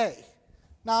day.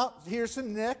 Now, here's the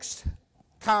next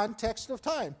context of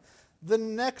time. The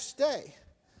next day.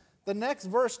 The next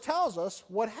verse tells us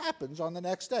what happens on the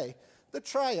next day. The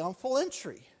triumphal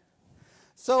entry.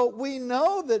 So we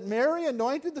know that Mary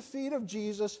anointed the feet of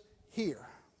Jesus here.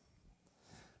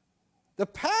 The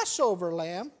Passover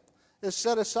lamb is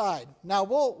set aside. Now,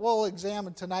 we'll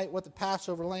examine tonight what the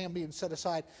Passover lamb being set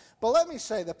aside. But let me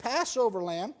say, the Passover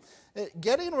lamb,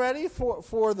 getting ready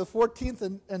for the 14th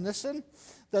and Nisan,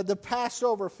 the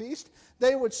Passover feast,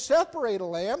 they would separate a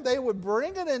lamb, they would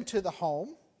bring it into the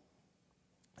home,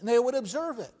 and they would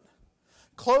observe it.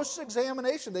 Close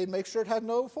examination. They'd make sure it had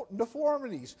no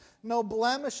deformities, no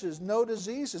blemishes, no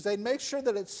diseases. They'd make sure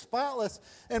that it's spotless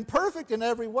and perfect in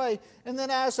every way. And then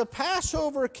as the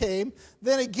Passover came,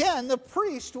 then again the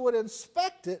priest would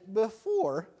inspect it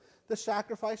before the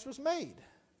sacrifice was made.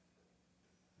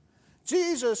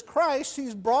 Jesus Christ,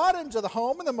 he's brought into the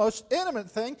home, and the most intimate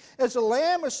thing, as the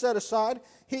lamb is set aside,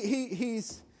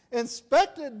 he's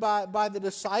inspected by the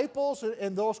disciples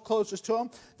and those closest to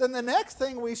him. Then the next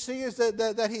thing we see is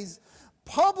that he's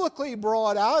publicly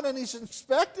brought out, and he's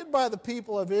inspected by the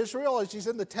people of Israel as he's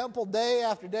in the temple day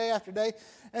after day after day.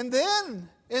 And then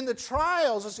in the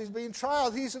trials, as he's being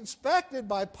trialed, he's inspected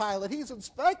by Pilate, he's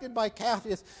inspected by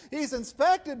Caiaphas, he's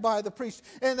inspected by the priests,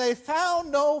 and they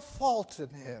found no fault in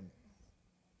him.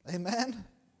 Amen?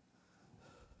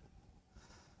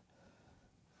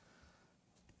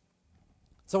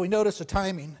 So we notice the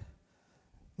timing.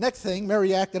 Next thing,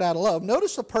 Mary acted out of love.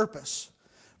 Notice the purpose.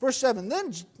 Verse 7,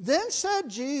 Then said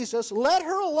Jesus, let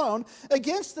her alone.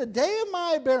 Against the day of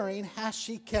my burying hath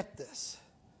she kept this.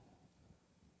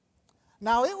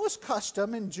 Now it was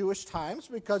custom in Jewish times,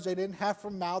 because they didn't have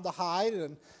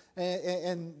formaldehyde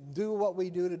and do what we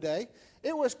do today.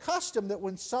 It was custom that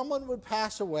when someone would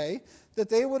pass away, that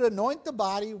they would anoint the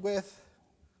body with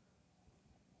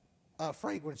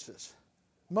fragrances.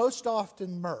 Most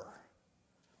often myrrh.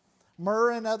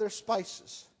 Myrrh and other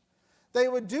spices. They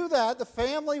would do that, the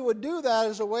family would do that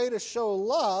as a way to show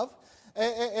love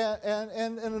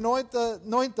and anoint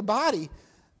the body.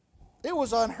 It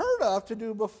was unheard of to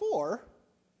do before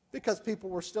because people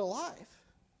were still alive.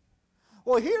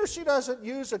 Well, here she doesn't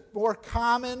use a more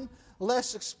common,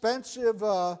 less expensive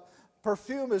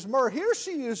perfume as myrrh. Here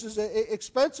she uses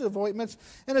expensive ointments,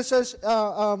 and it says,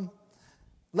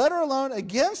 let her alone.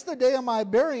 Against the day of my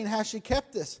burying hath she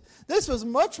kept this. This was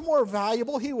much more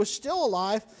valuable. He was still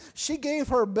alive. She gave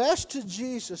her best to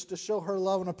Jesus to show her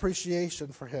love and appreciation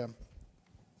for him.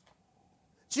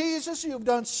 Jesus, you've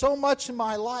done so much in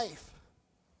my life.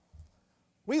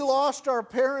 We lost our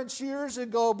parents years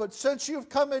ago, but since you've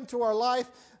come into our life,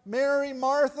 Mary,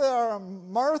 Martha,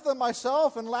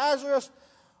 myself, and Lazarus,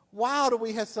 wow, do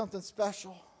we have something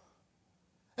special.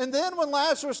 And then when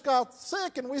Lazarus got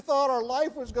sick and we thought our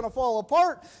life was going to fall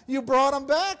apart, you brought him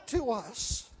back to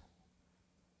us.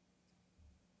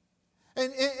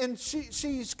 And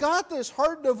she's got this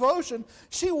heart devotion.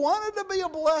 She wanted to be a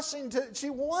blessing. She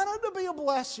wanted to be a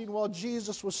blessing while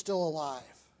Jesus was still alive.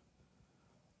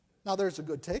 Now there's a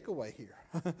good takeaway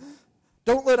here.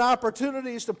 Don't let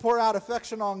opportunities to pour out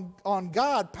affection on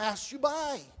God pass you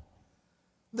by.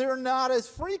 They're not as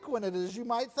frequent as you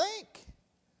might think.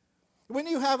 When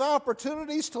you have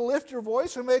opportunities to lift your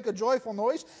voice and make a joyful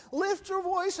noise, lift your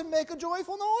voice and make a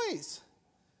joyful noise.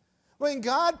 When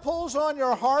God pulls on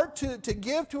your heart to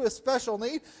give to a special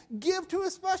need, give to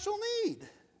a special need.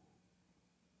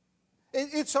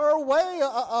 It's our way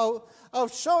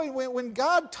of showing when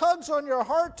God tugs on your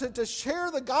heart to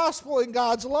share the gospel and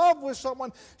God's love with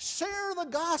someone, share the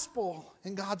gospel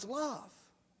and God's love.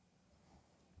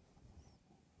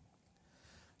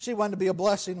 She wanted to be a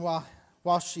blessing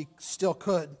while she still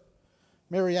could.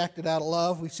 Mary acted out of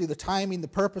love. We see the timing, the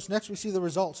purpose. Next we see the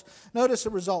results. Notice the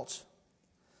results.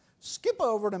 Skip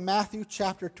over to Matthew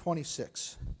chapter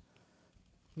 26.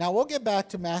 Now we'll get back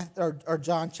to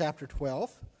John chapter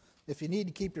 12. If you need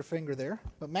to keep your finger there.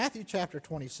 But Matthew chapter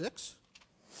 26.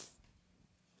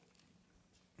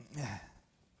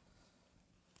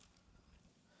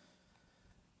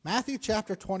 Matthew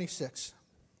chapter 26.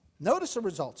 Notice the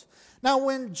results. Now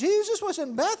when Jesus was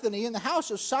in Bethany in the house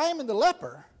of Simon the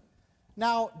leper.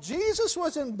 Now Jesus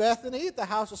was in Bethany at the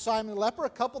house of Simon the leper a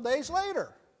couple days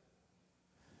later.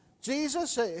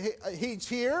 Jesus, he's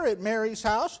here at Mary's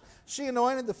house. She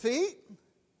anointed the feet.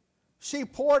 She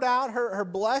poured out her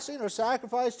blessing, her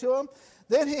sacrifice to him.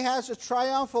 Then he has a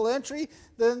triumphal entry.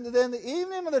 Then the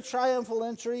evening of the triumphal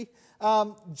entry,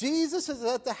 Jesus is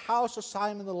at the house of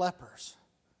Simon the lepers,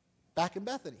 back in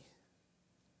Bethany.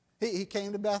 He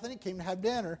came to Bethany, came to have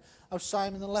dinner of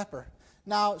Simon the leper.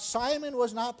 Now, Simon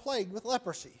was not plagued with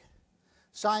leprosy.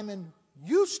 Simon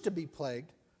used to be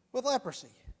plagued with leprosy.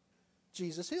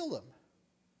 Jesus healed him.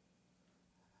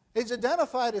 He's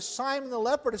identified as Simon the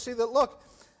leper to see that, look,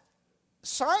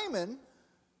 Simon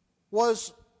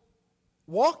was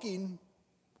walking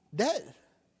dead.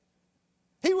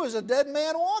 He was a dead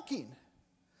man walking.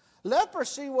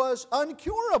 Leprosy was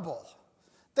uncurable.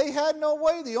 They had no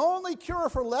way. The only cure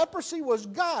for leprosy was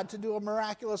God to do a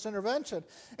miraculous intervention.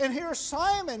 And here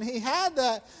Simon, he had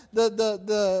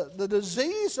the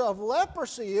disease of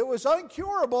leprosy. It was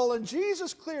uncurable, and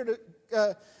Jesus cleared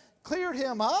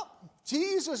him up.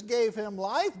 Jesus gave him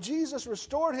life. Jesus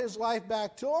restored his life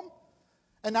back to him.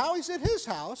 And now he's at his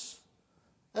house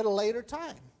at a later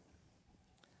time.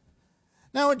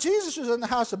 Now when Jesus was in the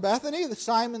house of Bethany, the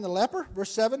Simon the leper,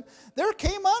 verse 7, there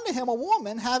came unto him a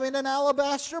woman having an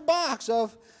alabaster box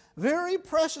of very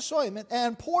precious ointment,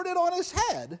 and poured it on his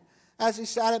head as he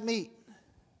sat at meat.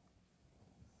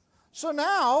 So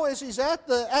now, as he's at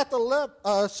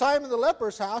Simon the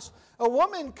leper's house, a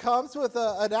woman comes with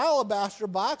an alabaster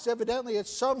box. Evidently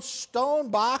it's some stone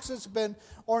box that's been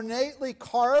ornately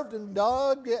carved and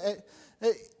dug.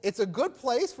 It's a good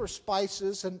place for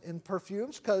spices and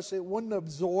perfumes because it wouldn't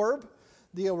absorb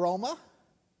the aroma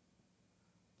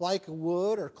like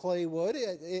wood or clay would.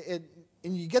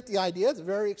 And you get the idea. It's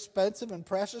very expensive and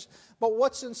precious. But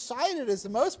what's inside it is the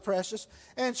most precious.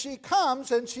 And she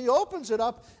comes and she opens it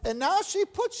up, and now she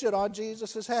puts it on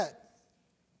Jesus' head.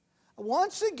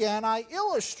 Once again, I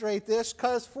illustrate this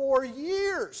because for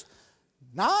years,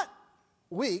 not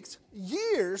weeks,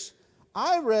 years,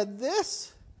 I read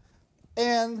this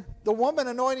and the woman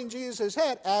anointing Jesus'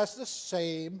 head as the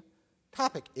same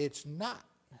topic. It's not.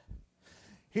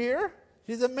 Here,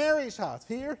 he's at Mary's house.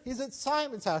 Here, he's at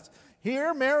Simon's house.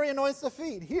 Here, Mary anoints the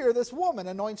feet. Here, this woman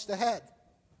anoints the head.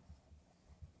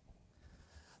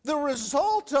 The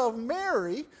result of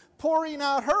Mary pouring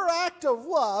out her act of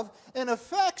love and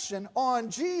affection on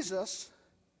Jesus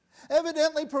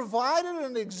evidently provided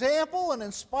an example and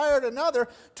inspired another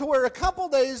to where a couple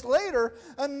days later,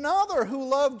 another who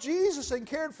loved Jesus and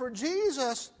cared for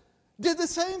Jesus did the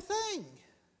same thing.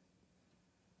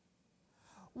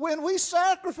 When we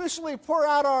sacrificially pour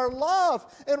out our love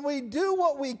and we do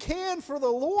what we can for the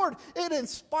Lord, it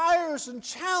inspires and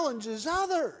challenges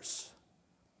others.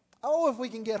 Oh, if we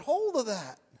can get hold of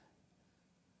that.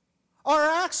 Our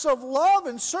acts of love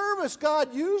and service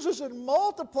God uses and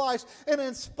multiplies and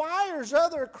inspires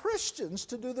other Christians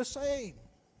to do the same.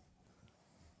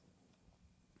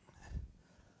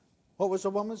 What was the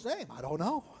woman's name? I don't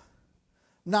know.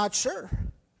 Not sure.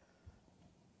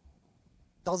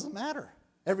 Doesn't matter.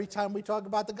 Every time we talk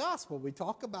about the gospel, we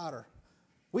talk about her.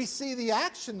 We see the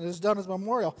action that is done as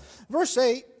memorial. Verse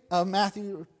 8 of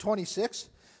Matthew 26.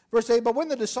 Verse 8, but when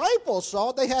the disciples saw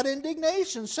it, they had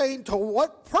indignation, saying, to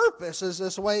what purpose is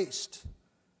this waste?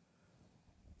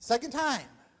 Second time.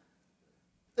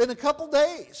 In a couple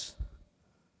days.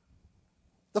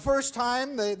 The first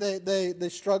time they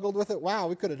struggled with it. Wow,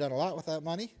 we could have done a lot with that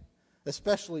money.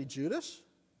 Especially Judas.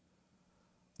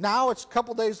 Now it's a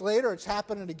couple days later, it's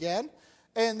happening again.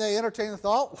 And they entertain the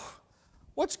thought,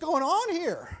 What's going on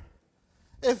here?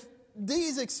 If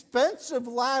these expensive,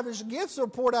 lavish gifts are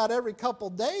poured out every couple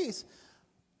days,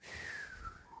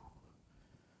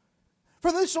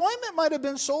 for this ointment might have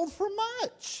been sold for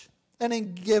much and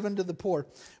then given to the poor.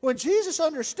 When Jesus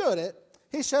understood it,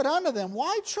 he said unto them,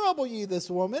 Why trouble ye this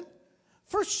woman?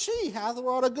 For she hath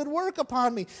wrought a good work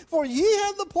upon me. For ye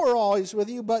have the poor always with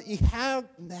you, but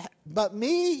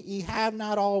me ye have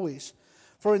not always.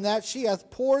 For in that she hath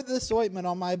poured this ointment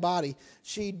on my body,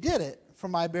 she did it for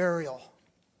my burial.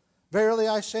 Verily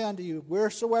I say unto you,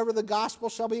 wheresoever the gospel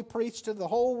shall be preached to the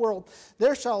whole world,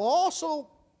 there shall also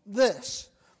this,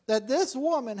 that this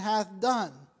woman hath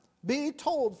done, be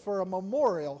told for a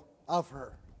memorial of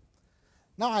her.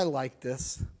 Now I like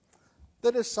this.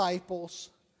 The disciples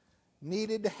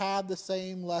needed to have the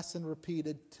same lesson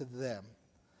repeated to them.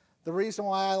 The reason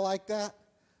why I like that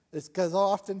is because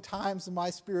oftentimes in my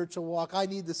spiritual walk, I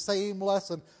need the same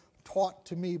lesson taught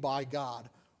to me by God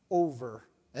over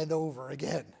and over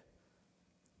again.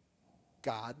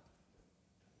 God.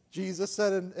 Jesus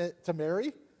said to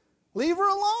Mary, leave her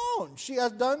alone. She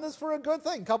has done this for a good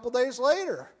thing. A couple days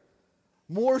later,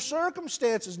 more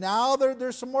circumstances. Now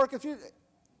there's some more confusion.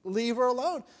 Leave her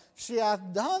alone. She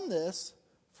hath done this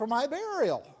for my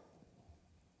burial.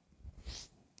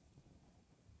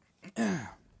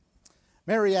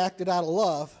 Mary acted out of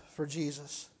love for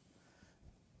Jesus.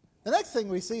 The next thing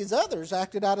we see is others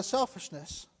acted out of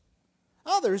selfishness.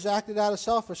 Others acted out of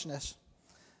selfishness.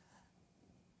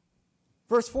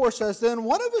 Verse 4 says, Then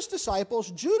one of his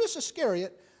disciples, Judas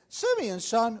Iscariot, Simeon's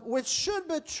son, which should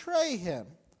betray him.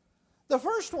 The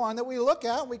first one that we look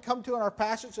at, and we come to in our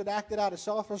passage that acted out of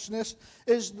selfishness,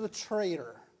 is the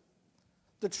traitor.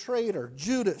 The traitor,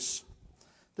 Judas,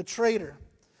 the traitor.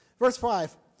 Verse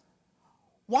 5,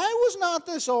 Why was not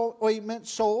this ointment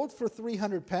sold for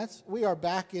 300 pence? We are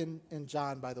back in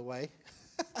John, by the way.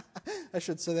 I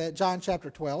should say that, John chapter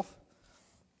 12.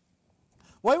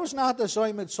 Why was not this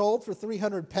ointment sold for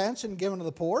 300 pence and given to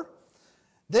the poor?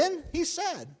 Then he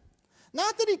said,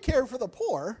 not that he cared for the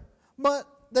poor, but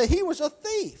that he was a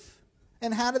thief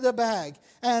and had in the bag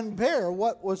and bare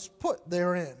what was put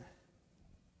therein.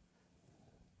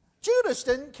 Judas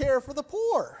didn't care for the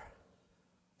poor.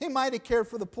 He might have cared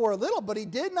for the poor a little, but he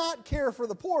did not care for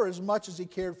the poor as much as he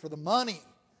cared for the money.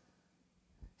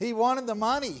 He wanted the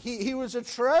money. He was a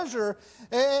treasurer,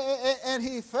 and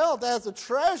he felt as a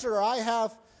treasurer, I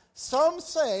have, some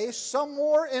say, some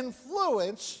more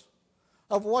influence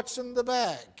of what's in the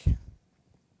bag.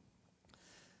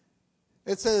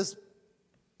 It says,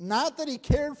 not that he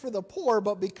cared for the poor,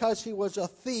 but because he was a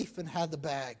thief and had the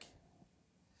bag.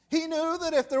 He knew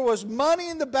that if there was money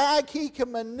in the bag, he could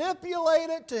manipulate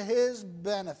it to his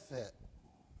benefit.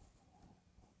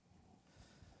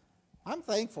 I'm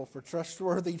thankful for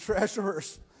trustworthy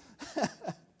treasurers.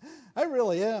 I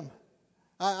really am.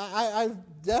 I've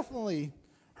definitely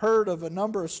heard of a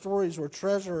number of stories where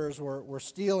treasurers were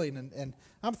stealing, and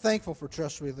I'm thankful for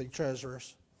trustworthy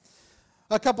treasurers.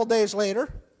 A couple days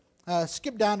later,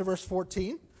 skip down to verse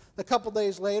 14. A couple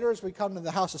days later, as we come to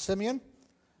the house of Simeon,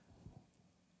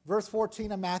 verse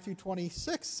 14 of Matthew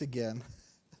 26 again.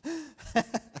 We've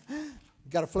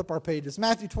got to flip our pages.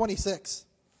 Matthew 26.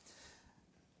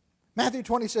 Matthew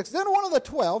 26, Then one of the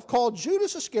 12, called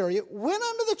Judas Iscariot, went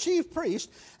unto the chief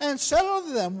priest, and said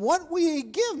unto them, What will ye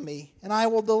give me, and I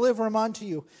will deliver him unto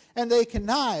you? And they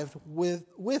connived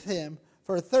with him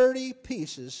for 30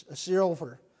 pieces of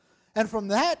silver. And from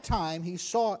that time he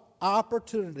sought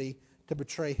opportunity to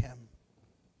betray him.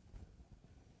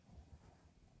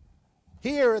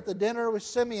 Here at the dinner with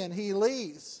Simeon, he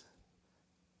leaves.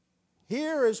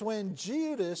 Here is when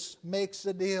Judas makes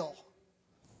the deal.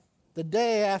 The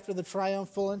day after the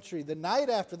triumphal entry, the night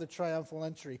after the triumphal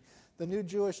entry, the new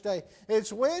Jewish day.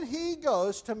 It's when he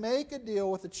goes to make a deal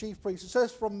with the chief priest. It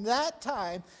says from that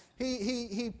time,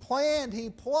 he planned, he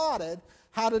plotted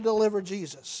how to deliver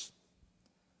Jesus.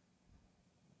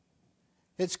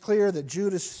 It's clear that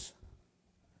Judas'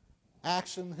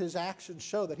 his actions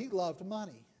show that he loved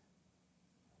money.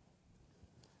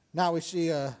 Now we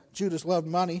see Judas loved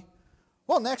money.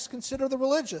 Well, next, consider the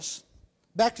religious.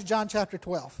 Back to John chapter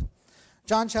 12.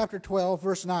 John chapter 12,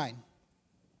 verse 9.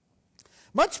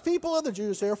 Much people of the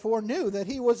Jews, therefore, knew that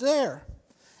he was there.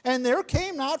 And there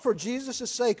came not for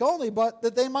Jesus' sake only, but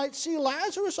that they might see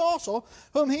Lazarus also,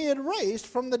 whom he had raised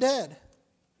from the dead.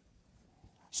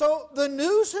 So the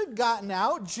news had gotten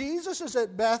out. Jesus is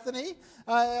at Bethany,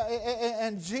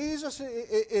 and Jesus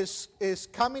is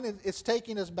coming. It's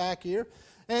taking us back here.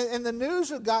 And the news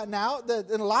had gotten out that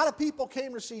a lot of people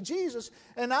came to see Jesus.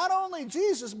 And not only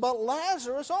Jesus, but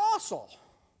Lazarus also.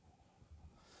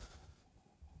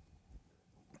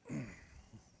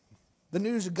 the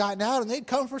news had gotten out, and they'd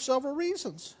come for several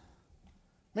reasons.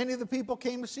 Many of the people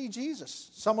came to see Jesus.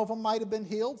 Some of them might have been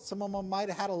healed. Some of them might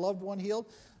have had a loved one healed.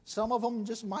 Some of them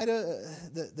just might have,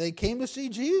 they came to see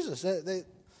Jesus.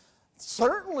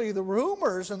 Certainly the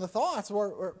rumors and the thoughts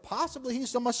were possibly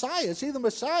he's the Messiah. Is he the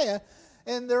Messiah?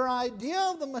 And their idea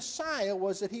of the Messiah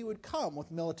was that he would come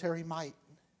with military might.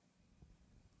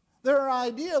 Their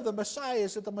idea of the Messiah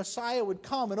is that the Messiah would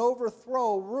come and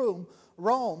overthrow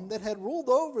Rome that had ruled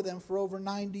over them for over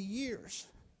 90 years.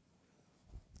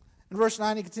 In verse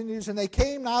 9 he continues, and they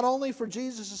came not only for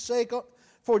Jesus' sake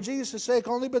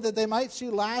only, but that they might see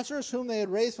Lazarus, whom they had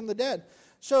raised from the dead.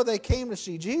 So they came to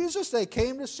see Jesus, they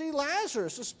came to see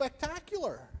Lazarus. It's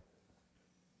spectacular.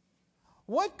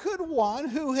 What could one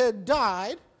who had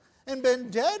died and been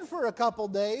dead for a couple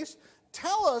days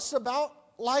tell us about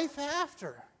life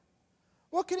after?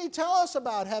 What can he tell us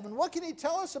about heaven? What can he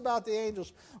tell us about the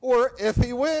angels? Or if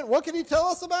he went, what can he tell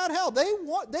us about hell? They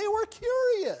were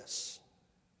curious.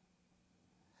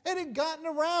 It had gotten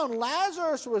around.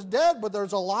 Lazarus was dead, but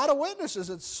there's a lot of witnesses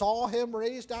that saw him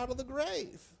raised out of the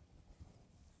grave.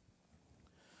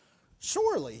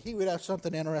 Surely he would have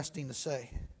something interesting to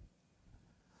say.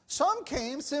 Some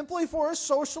came simply for a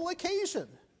social occasion.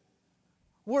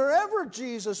 Wherever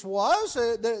Jesus was,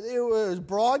 it was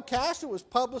broadcast, it was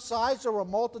publicized, there were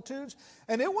multitudes,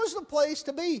 and it was the place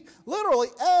to be. Literally,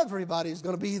 everybody's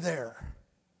going to be there.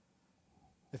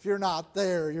 If you're not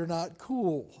there, you're not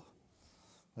cool.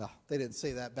 Well, they didn't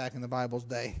say that back in the Bible's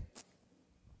day.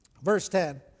 Verse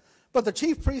 10, but the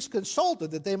chief priests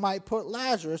consulted that they might put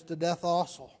Lazarus to death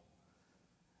also.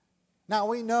 Now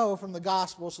we know from the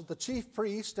Gospels that the chief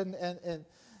priest and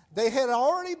they had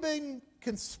already been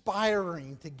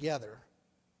conspiring together.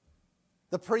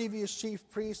 The previous chief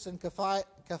priest and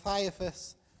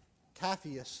Caiaphas have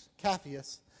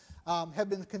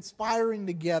been conspiring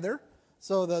together.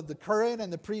 So the current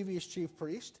and the previous chief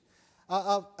priest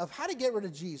of how to get rid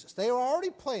of Jesus. They were already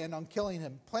planning on killing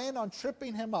him, planned on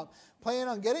tripping him up, planned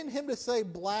on getting him to say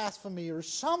blasphemy or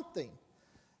something.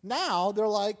 Now they're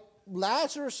like,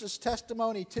 Lazarus'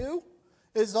 testimony too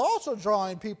is also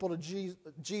drawing people to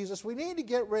Jesus. We need to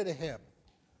get rid of him.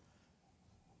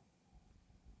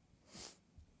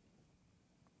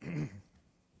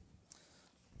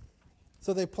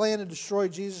 So they plan to destroy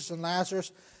Jesus and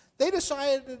Lazarus. They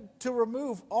decided to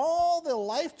remove all the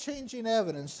life-changing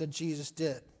evidence that Jesus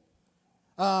did.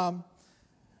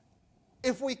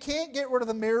 If we can't get rid of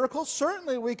the miracles,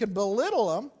 certainly we can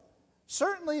belittle them.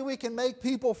 Certainly we can make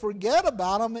people forget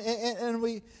about them, and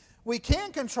we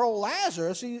can't control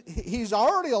Lazarus. He's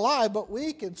already alive, but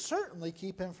we can certainly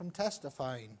keep him from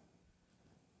testifying.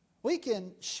 We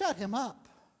can shut him up,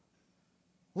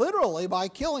 literally by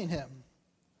killing him.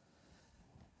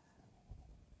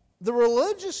 The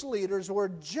religious leaders were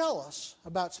jealous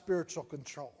about spiritual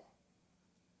control.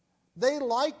 They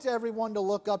liked everyone to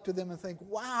look up to them and think,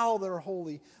 wow, they're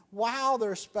holy. Wow,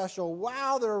 they're special.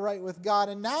 Wow, they're right with God.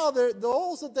 And now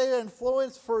those that they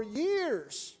influenced for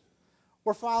years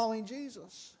were following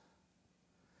Jesus.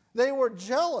 They were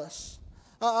jealous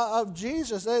of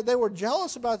Jesus. They were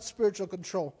jealous about spiritual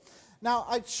control. Now,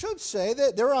 I should say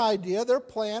that their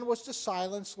plan was to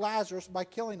silence Lazarus by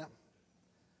killing him.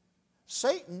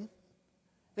 Satan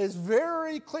is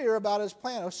very clear about his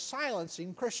plan of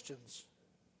silencing Christians.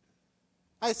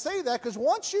 I say that because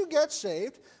once you get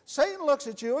saved, Satan looks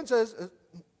at you and says,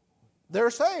 they're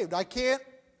saved. I can't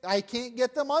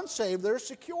get them unsaved. They're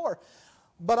secure.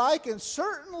 But I can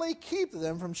certainly keep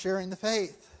them from sharing the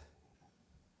faith.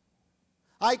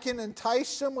 I can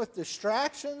entice them with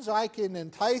distractions. I can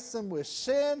entice them with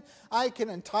sin. I can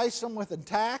entice them with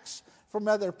attacks from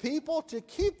other people to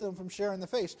keep them from sharing the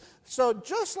faith. So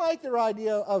just like their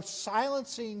idea of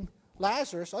silencing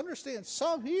Lazarus, understand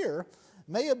some here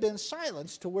may have been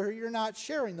silenced to where you're not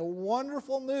sharing the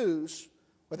wonderful news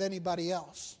with anybody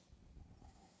else.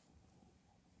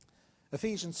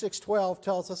 Ephesians 6:12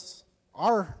 tells us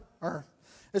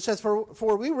it says,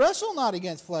 for we wrestle not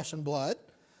against flesh and blood,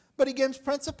 but against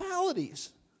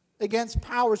principalities, against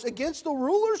powers, against the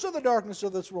rulers of the darkness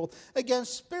of this world,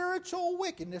 against spiritual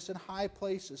wickedness in high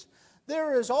places.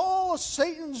 There is all of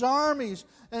Satan's armies,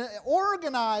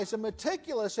 organized and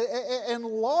meticulous and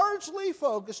largely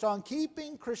focused on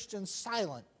keeping Christians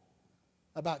silent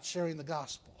about sharing the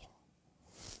gospel.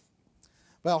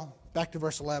 Well, back to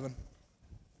verse 11.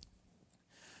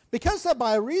 Because that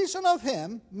by reason of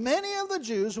him, many of the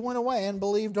Jews went away and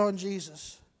believed on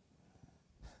Jesus.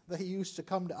 They used to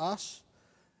come to us.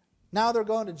 Now they're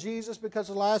going to Jesus because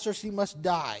of Lazarus. He must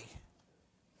die.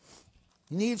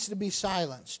 He needs to be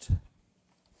silenced.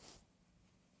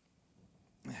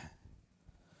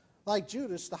 Like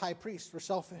Judas, the high priests were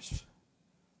selfish.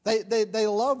 They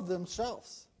loved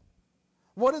themselves.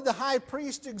 What did the high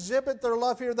priest exhibit their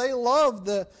love here? They loved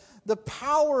the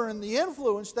power and the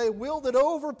influence they wielded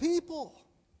over people.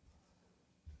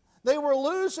 They were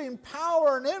losing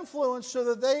power and influence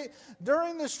so that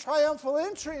during this triumphal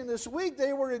entry in this week,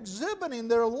 they were exhibiting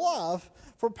their love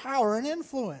for power and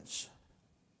influence.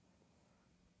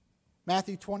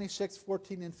 Matthew 26,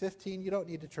 14 and 15, you don't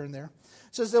need to turn there.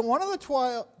 It says, Then one of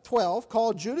the 12,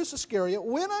 called Judas Iscariot,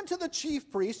 went unto the chief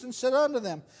priests and said unto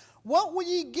them, What will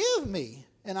ye give me,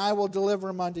 and I will deliver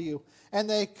him unto you? And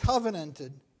they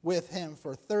covenanted with him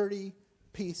for 30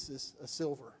 pieces of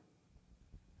silver.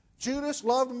 Judas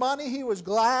loved money. He was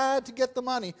glad to get the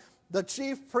money. The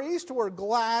chief priests were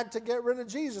glad to get rid of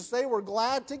Jesus. They were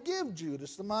glad to give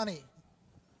Judas the money.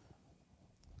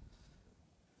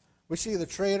 We see the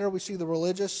traitor. We see the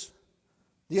religious.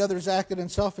 The others acted in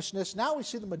selfishness. Now we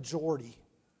see the majority.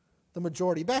 The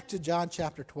majority. Back to John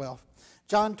chapter 12.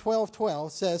 John 12:12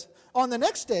 says, On the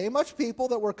next day, much people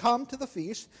that were come to the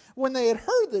feast, when they had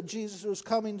heard that Jesus was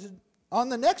coming to On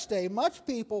the next day, much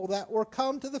people that were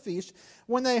come to the feast,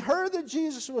 when they heard that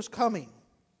Jesus was coming,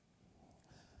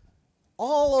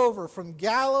 all over, from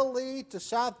Galilee to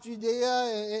South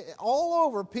Judea, all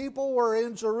over, people were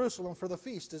in Jerusalem for the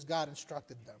feast as God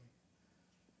instructed them.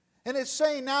 And it's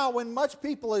saying now, when much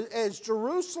people, as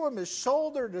Jerusalem is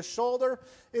shoulder to shoulder,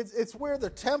 it's where the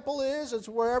temple is, it's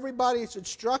where everybody's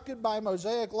instructed by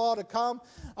Mosaic law to come,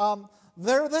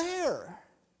 they're there.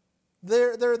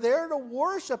 They're there to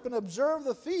worship and observe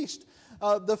the feast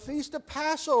of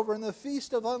Passover and the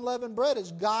feast of unleavened bread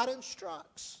as God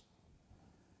instructs.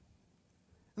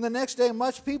 And the next day,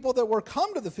 much people that were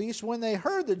come to the feast, when they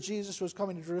heard that Jesus was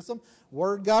coming to Jerusalem,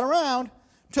 word got around,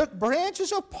 took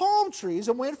branches of palm trees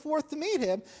and went forth to meet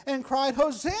him and cried,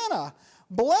 Hosanna!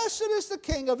 Blessed is the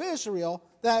King of Israel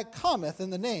that cometh in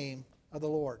the name of the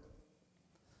Lord.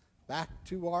 Back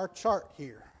to our chart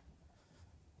here.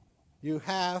 You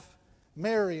have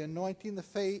Mary anointing the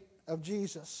feet of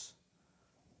Jesus.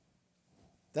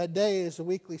 That day is the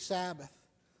weekly Sabbath.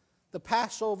 The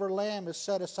Passover lamb is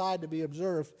set aside to be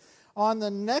observed. On the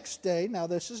next day, now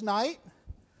this is night,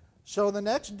 so the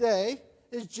next day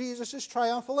is Jesus'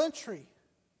 triumphal entry.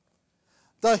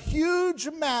 The huge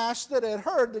mass that had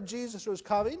heard that Jesus was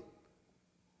coming,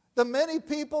 the many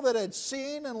people that had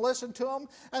seen and listened to him,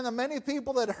 and the many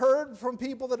people that heard from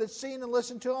people that had seen and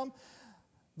listened to him,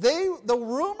 the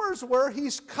rumors were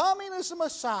he's coming as the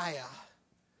Messiah.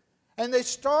 And they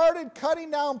started cutting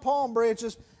down palm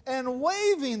branches and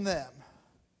waving them.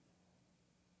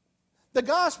 The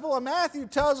Gospel of Matthew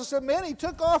tells us that many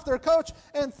took off their coats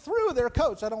and threw their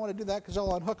coats. I don't want to do that because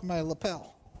I'll unhook my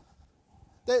lapel.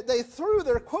 They threw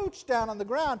their coats down on the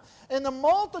ground, and the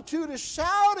multitude is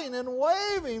shouting and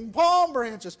waving palm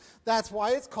branches. That's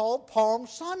why it's called Palm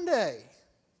Sunday.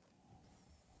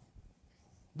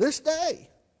 This day.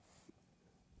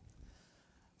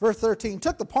 Verse 13,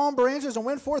 took the palm branches and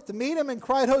went forth to meet him and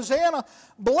cried, Hosanna!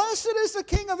 Blessed is the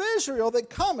King of Israel that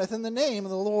cometh in the name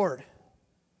of the Lord.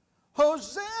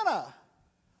 Hosanna!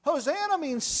 Hosanna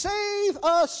means save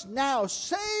us now.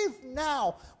 Save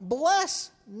now.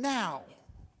 Bless now.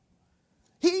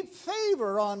 Heap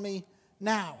favor on me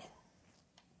now.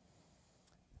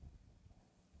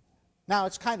 Now,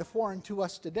 it's kind of foreign to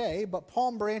us today, but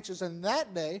palm branches in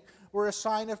that day were a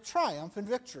sign of triumph and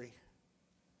victory.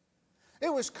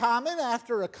 It was common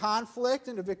after a conflict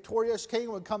and a victorious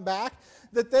king would come back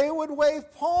that they would wave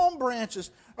palm branches.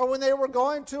 Or when they were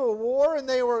going to a war and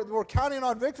they were counting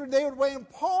on victory, they would wave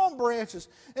palm branches.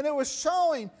 And it was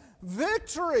showing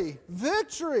victory,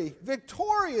 victory,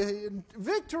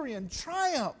 victory and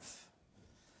triumph.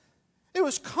 It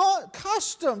was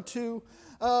custom to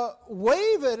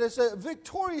wave it as a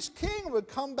victorious king would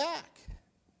come back,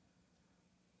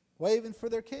 waving for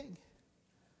their king.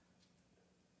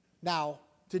 Now,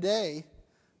 today,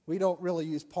 we don't really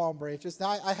use palm branches.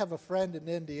 Now, I have a friend in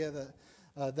India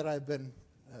that I've been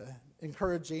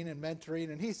encouraging and mentoring,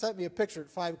 and he sent me a picture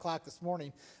at 5 o'clock this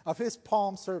morning of his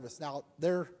palm service. Now,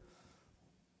 they're,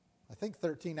 I think,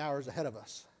 13 hours ahead of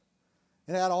us.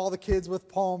 And it had all the kids with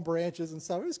palm branches and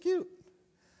stuff. It was cute.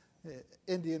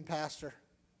 Indian pastor.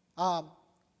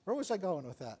 Where was I going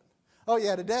with that? Oh,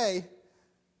 yeah, today,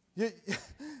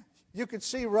 you could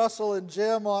see Russell and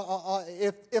Jim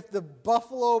if the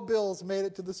Buffalo Bills made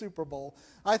it to the Super Bowl.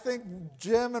 I think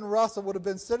Jim and Russell would have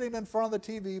been sitting in front of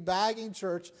the TV bagging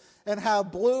church and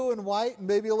have blue and white and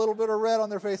maybe a little bit of red on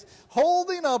their face,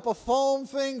 holding up a foam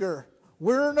finger.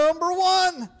 We're number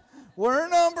one. We're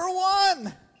number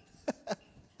one.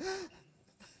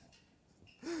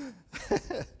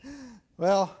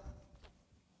 Well,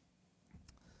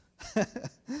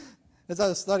 As I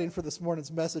was studying for this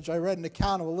morning's message, I read an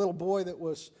account of a little boy that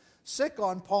was sick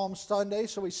on Palm Sunday,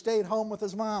 so he stayed home with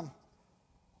his mom.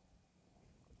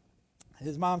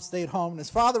 His mom stayed home, and his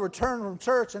father returned from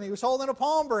church, and he was holding a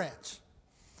palm branch.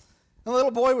 And the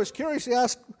little boy was curious. He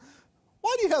asked,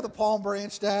 "Why do you have the palm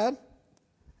branch, Dad?"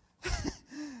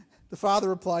 The father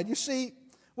replied, "You see,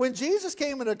 when Jesus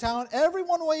came into town,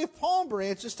 everyone waved palm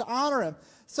branches to honor him.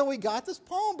 So we got this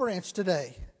palm branch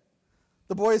today."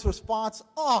 The boy's response,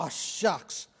 "Oh,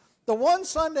 shucks. The one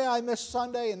Sunday I missed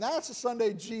Sunday, and that's the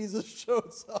Sunday Jesus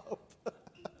shows up."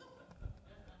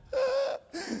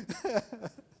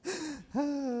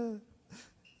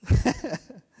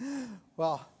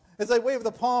 Well, as they waved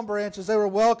the palm branches, they were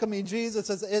welcoming Jesus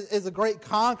as a great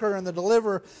conqueror and the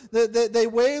deliverer. They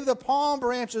waved the palm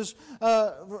branches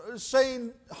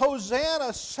saying,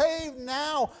 "Hosanna, save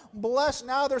now, bless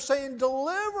now." They're saying,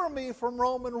 "Deliver me from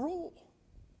Roman rule."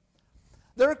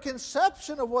 Their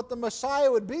conception of what the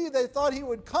Messiah would be, they thought he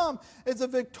would come as a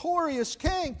victorious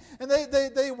king. And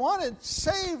they wanted,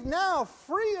 "Save now,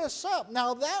 free us up."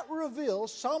 Now that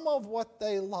reveals some of what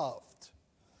they loved.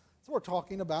 So we're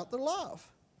talking about their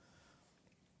love.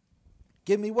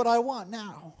 Give me what I want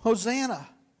now. Hosanna.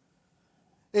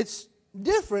 It's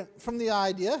different from the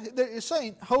idea. They're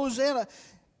saying, "Hosanna.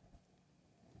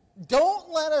 Don't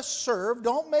let us serve.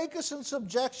 Don't make us in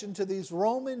subjection to these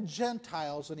Roman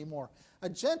Gentiles anymore." A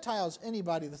Gentile is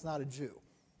anybody that's not a Jew.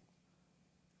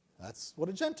 That's what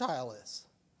a Gentile is.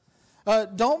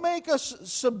 Don't make us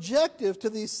subjective to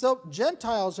these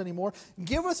Gentiles anymore.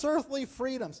 Give us earthly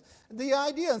freedoms. The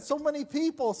idea, and so many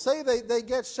people say they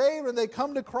get saved and they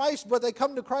come to Christ, but they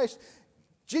come to Christ,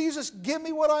 "Jesus, give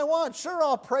me what I want. Sure,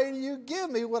 I'll pray to you. Give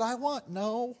me what I want."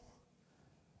 No.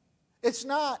 It's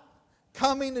not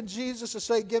coming to Jesus to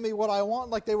say, "Give me what I want,"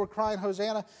 like they were crying,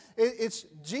 "Hosanna." It's,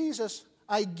 "Jesus,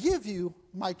 I give you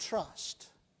my trust.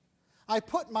 I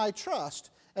put my trust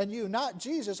in you." Not,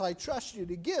 "Jesus, I trust you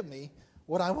to give me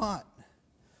what I want."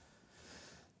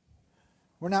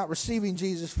 We're not receiving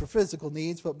Jesus for physical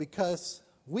needs, but because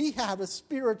we have a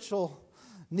spiritual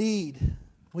need.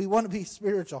 We want to be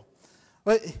spiritual.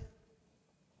 But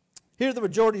here the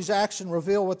majority's action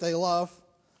reveal what they love.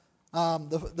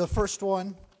 The first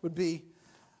one would be,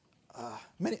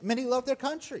 many love their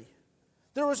country.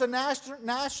 There was a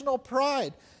national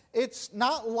pride. It's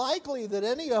not likely that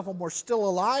any of them were still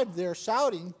alive there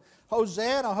shouting,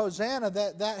 "Hosanna, Hosanna,"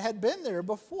 that had been there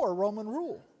before Roman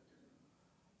rule.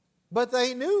 But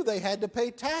they knew they had to pay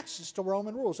taxes to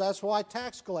Roman rules. That's why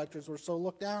tax collectors were so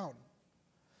looked down.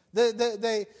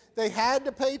 They had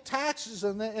to pay taxes,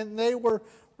 and they were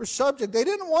subject. They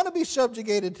didn't want to be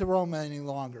subjugated to Rome any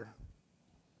longer.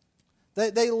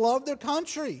 They loved their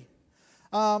country.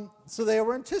 So they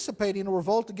were anticipating a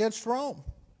revolt against Rome.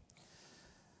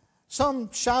 Some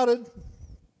shouted,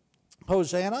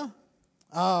 "Hosanna."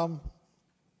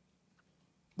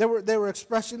 They were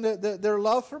expressing their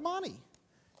love for money.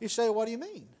 You say, "What do you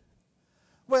mean?"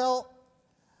 Well,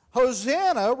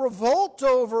 Hosanna, revolt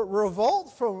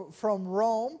from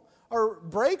Rome, or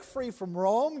break free from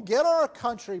Rome, get our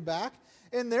country back.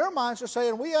 In their minds, they're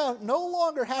saying, we no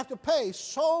longer have to pay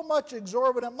so much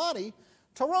exorbitant money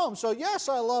to Rome. So yes,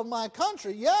 I love my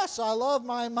country. Yes, I love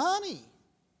my money.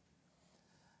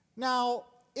 Now,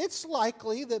 it's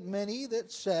likely that many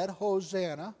that said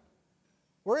Hosanna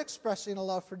were expressing a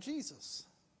love for Jesus.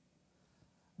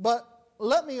 But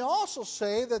let me also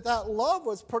say that love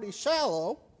was pretty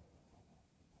shallow,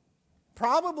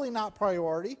 probably not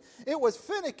priority. It was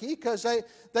finicky because they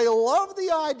loved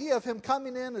the idea of him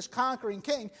coming in as conquering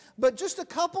king. But just a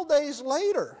couple days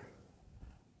later,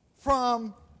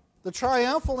 from the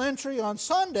triumphal entry on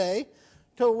Sunday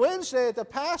to Wednesday at the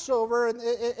Passover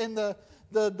and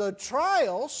the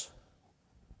trials,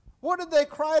 what did they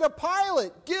cry to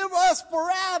Pilate? "Give us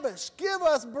Barabbas! Give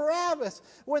us Barabbas!"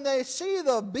 When they see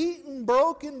the beaten,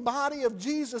 broken body of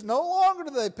Jesus, no longer do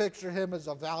they picture him as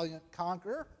a valiant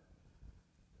conqueror.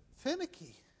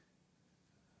 Finicky.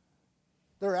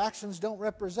 Their actions don't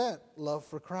represent love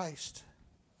for Christ.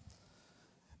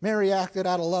 Mary acted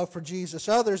out of love for Jesus.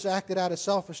 Others acted out of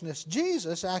selfishness.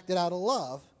 Jesus acted out of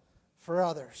love for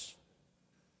others.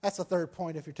 That's the third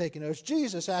point if you're taking notes.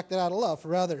 Jesus acted out of love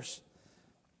for others.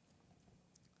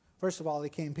 First of all, they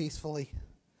came peacefully.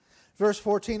 Verse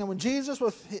 14, "And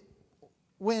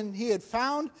when he had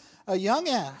found a young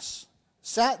ass,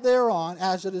 sat thereon,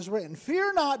 as it is written,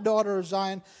 Fear not, daughter of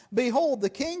Zion, behold, the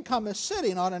king cometh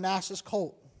sitting on an ass's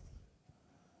colt."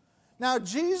 Now,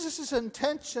 Jesus'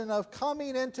 intention of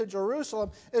coming into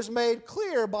Jerusalem is made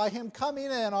clear by him coming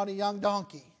in on a young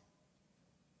donkey.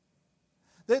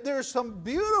 There's some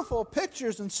beautiful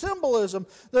pictures and symbolism.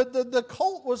 The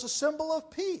colt was a symbol of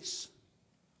peace.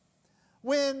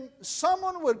 when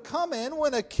someone would come in,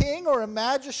 when a king or a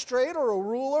magistrate or a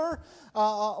ruler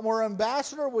or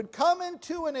ambassador would come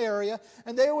into an area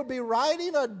and they would be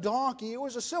riding a donkey, it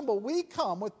was a symbol. We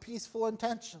come with peaceful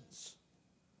intentions.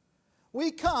 We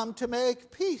come to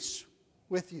make peace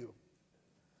with you.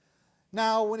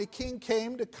 Now, when a king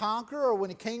came to conquer, or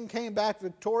when a king came back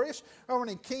victorious, or when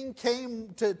a king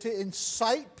came to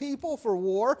incite people for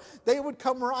war, they would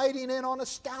come riding in on a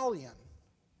stallion.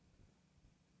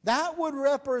 That would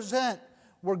represent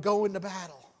we're going to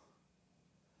battle.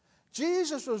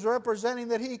 Jesus was representing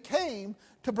that he came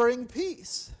to bring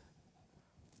peace.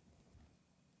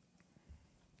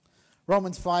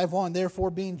 Romans 5:1, therefore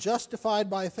being justified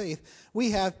by faith,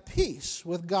 we have peace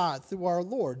with God through our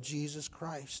Lord Jesus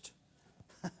Christ.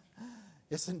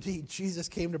 Yes, indeed, Jesus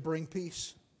came to bring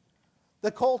peace.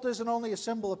 The colt isn't only a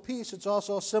symbol of peace, it's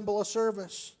also a symbol of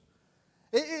service.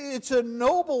 It's a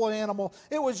noble animal.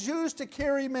 It was used to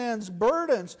carry man's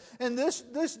burdens. And this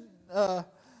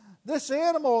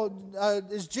animal,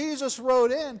 as Jesus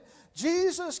rode in,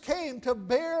 Jesus came to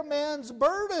bear man's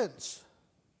burdens,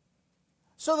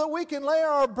 so that we can lay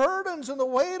our burdens and the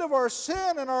weight of our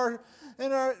sin and our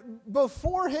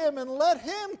before him and let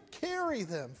him carry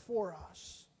them for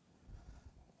us.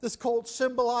 This colt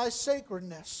symbolized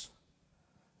sacredness.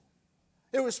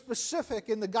 It was specific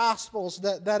in the Gospels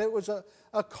that it was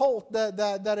a colt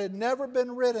that had never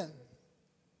been ridden,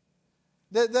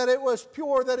 that it was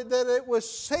pure, that it was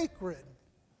sacred.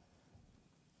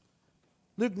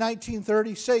 Luke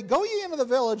 19:30, say, go ye into the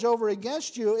village over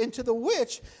against you, into the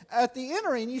which at the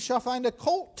entering ye shall find a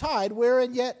colt tied,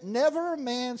 wherein yet never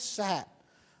man sat.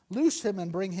 Loose him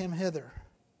and bring him hither.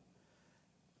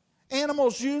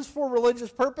 Animals used for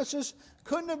religious purposes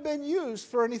couldn't have been used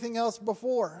for anything else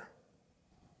before.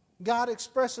 God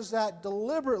expresses that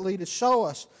deliberately to show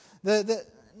us that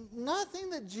nothing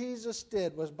that Jesus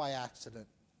did was by accident.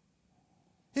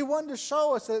 He wanted to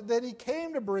show us that he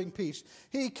came to bring peace.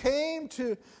 He came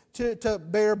to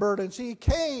bear burdens. He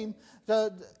came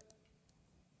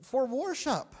for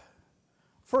worship,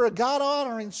 for a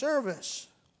God-honoring service.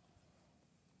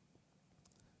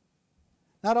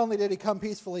 Not only did he come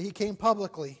peacefully, he came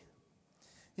publicly.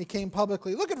 He came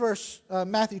publicly. Look at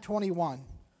Matthew 21.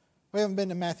 We haven't been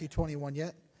to Matthew 21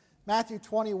 yet. Matthew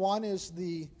 21 is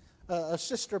a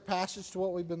sister passage to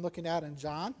what we've been looking at in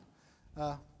John.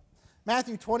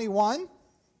 Matthew 21,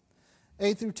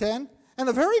 8 through 10. And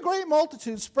a very great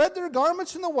multitude spread their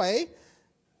garments in the way.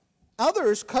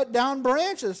 Others cut down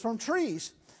branches from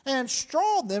trees and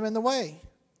strawed them in the way.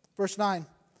 Verse 9.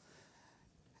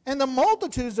 And the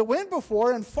multitudes that went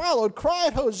before and followed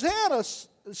cried, Hosanna,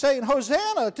 saying,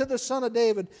 Hosanna to the Son of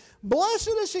David.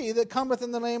 Blessed is he that cometh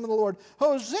in the name of the Lord.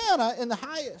 Hosanna in the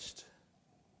highest.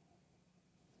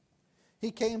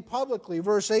 He came publicly.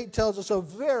 Verse 8 tells us a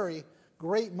very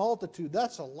great multitude.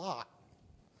 That's a lot.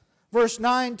 Verse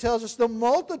 9 tells us the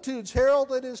multitudes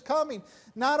heralded his coming.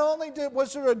 Not only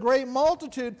was there a great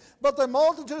multitude, but the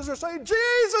multitudes are saying,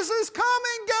 Jesus is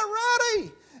coming, get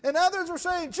ready. And others were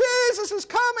saying, Jesus is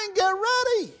coming, get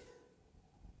ready.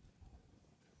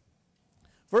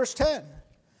 Verse 10.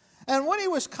 And when he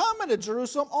was coming to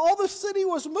Jerusalem, all the city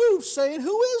was moved, saying,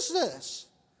 who is this?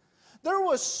 There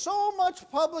was so much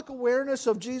public awareness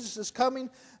of Jesus' coming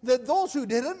that those who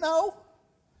didn't know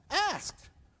asked,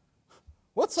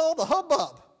 what's all the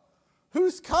hubbub?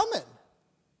 Who's coming?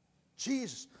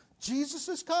 Jesus. Jesus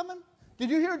is coming? Did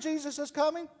you hear Jesus is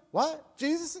coming? What?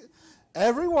 Jesus?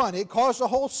 Everyone. It caused the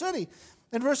whole city.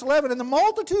 In verse 11, and the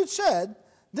multitude said,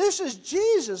 this is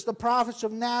Jesus, the prophet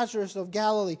of Nazareth of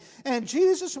Galilee. And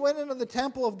Jesus went into the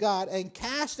temple of God and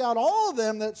cast out all of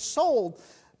them that sold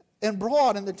and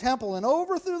brought in the temple, and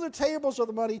overthrew the tables of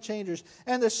the money changers,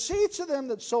 and the seats of them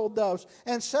that sold doves,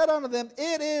 and said unto them,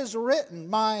 it is written,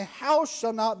 my house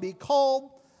shall be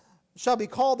called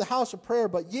the house of prayer,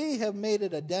 but ye have made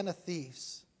it a den of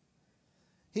thieves.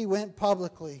 He went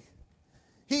publicly.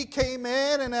 He came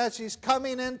in, and as he's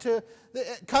coming into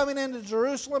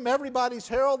Jerusalem, everybody's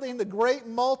heralding the great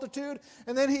multitude,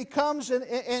 and then he comes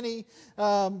and he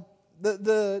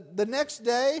the next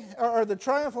day, or the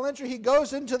triumphal entry, he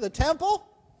goes into the temple.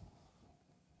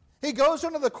 He goes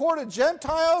into the court of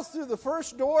Gentiles through the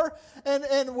first door.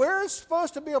 And where is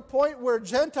supposed to be a point where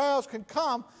Gentiles can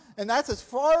come, and that's as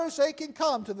far as they can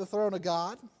come to the throne of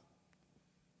God.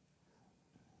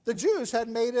 The Jews had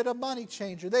made it a money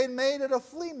changer. They had made it a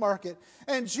flea market.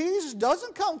 And Jesus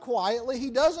doesn't come quietly. He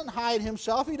doesn't hide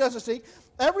himself. He doesn't seek.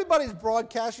 Everybody's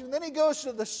broadcasting. And then he goes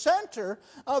to the center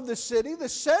of the city, the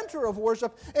center of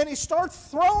worship, and he starts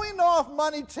throwing off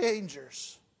money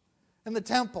changers in the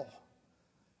temple.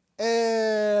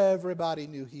 Everybody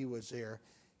knew he was there.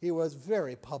 He was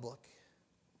very public.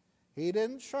 He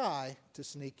didn't try to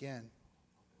sneak in.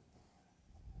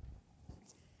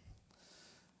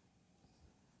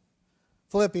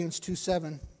 Philippians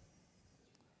 2:7.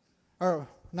 Or,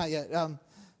 not yet.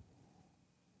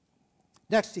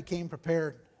 Next, he came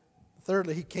prepared.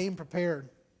 Thirdly, he came prepared.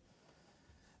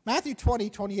 Matthew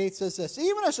 20:28 says this,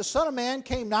 even as the Son of Man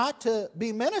came not to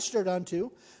be ministered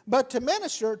unto, but to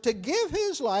minister, to give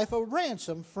his life a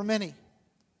ransom for many.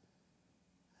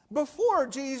 Before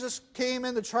Jesus came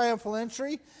in the triumphal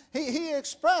entry, he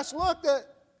expressed, look, that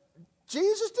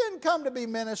Jesus didn't come to be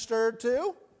ministered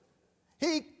to.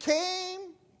 He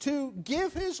came to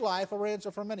give his life a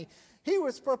ransom for many. He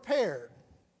was prepared.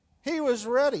 He was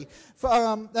ready.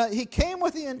 He came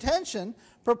with the intention,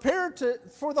 prepared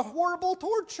for the horrible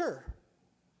torture.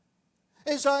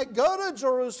 As I go to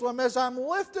Jerusalem, as I'm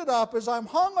lifted up, as I'm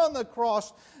hung on the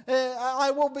cross, I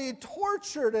will be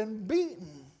tortured and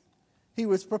beaten. He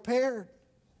was prepared.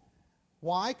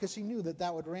 Why? Because he knew that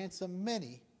that would ransom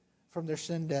many from their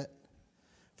sin debt.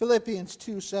 Philippians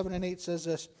 2:7-8 says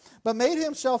this, but made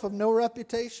himself of no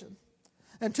reputation,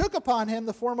 and took upon him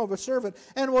the form of a servant,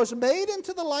 and was made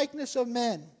into the likeness of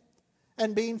men.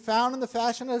 And being found in the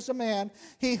fashion as a man,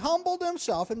 he humbled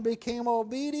himself and became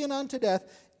obedient unto death,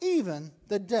 even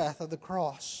the death of the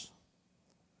cross.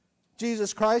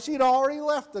 Jesus Christ, he had already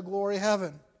left the glory of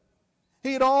heaven.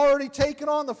 He had already taken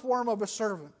on the form of a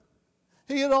servant.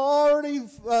 He had already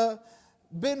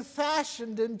been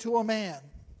fashioned into a man.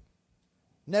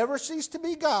 Never ceased to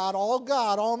be God,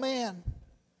 all man.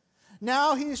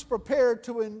 Now he's prepared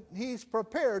to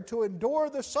endure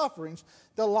the sufferings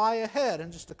that lie ahead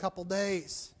in just a couple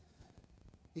days.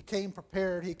 He came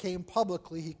prepared, he came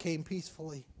publicly, he came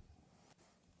peacefully.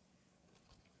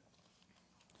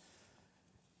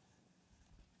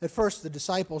 At first the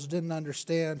disciples didn't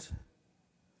understand.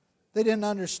 They didn't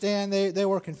understand, they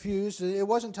were confused. It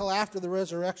wasn't until after the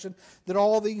resurrection that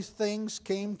all these things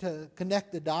came to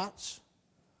connect the dots.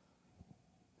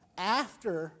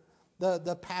 After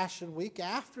the Passion Week,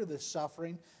 after the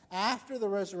suffering, after the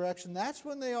resurrection, that's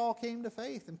when they all came to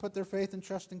faith and put their faith and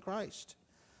trust in Christ.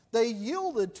 They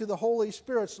yielded to the Holy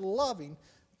Spirit's loving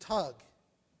tug.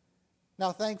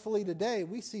 Now, thankfully today,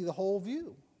 we see the whole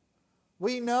view.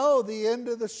 We know the end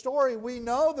of the story. We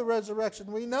know the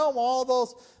resurrection. We know all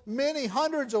those many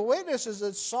hundreds of witnesses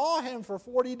that saw him for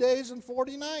 40 days and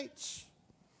 40 nights.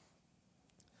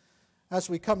 As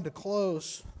we come to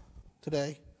close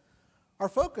today, our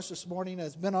focus this morning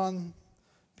has been on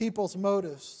people's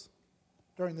motives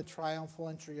during the triumphal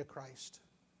entry of Christ.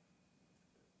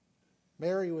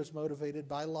 Mary was motivated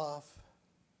by love.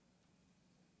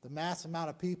 The mass amount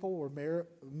of people were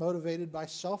motivated by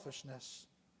selfishness.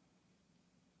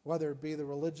 Whether it be the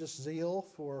religious zeal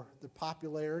for the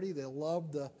popularity, they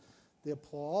loved the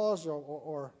applause,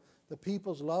 or the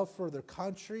people's love for their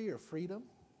country or freedom.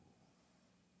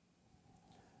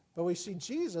 But we see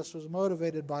Jesus was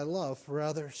motivated by love for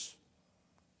others.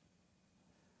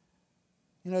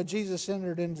 You know, Jesus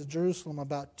entered into Jerusalem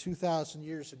about 2,000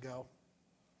 years ago.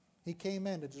 He came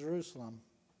into Jerusalem,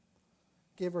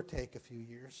 give or take a few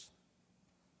years.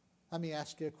 Let me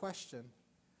ask you a question.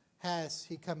 Has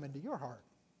he come into your heart?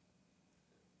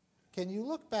 Can you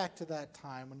look back to that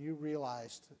time when you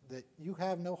realized that you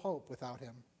have no hope without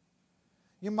him?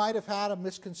 You might have had a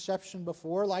misconception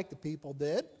before, like the people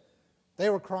did. They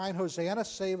were crying, Hosanna,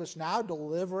 save us now,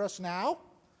 deliver us now.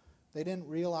 They didn't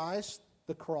realize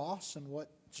the cross and what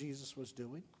Jesus was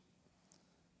doing.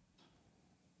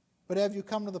 But have you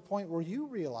come to the point where you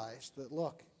realize that,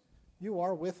 look, you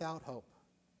are without hope?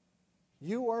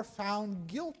 You are found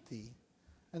guilty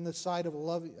in the sight of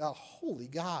a holy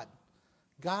God.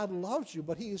 God loves you,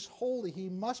 but he is holy. He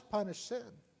must punish sin.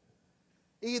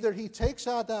 Either he takes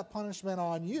out that punishment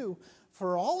on you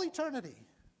for all eternity,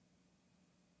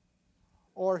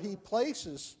 or he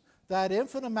places that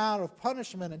infinite amount of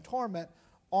punishment and torment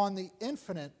on the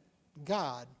infinite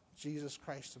God, Jesus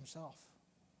Christ himself.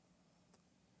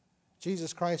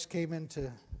 Jesus Christ came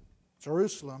into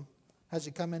Jerusalem. Has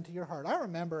he come into your heart? I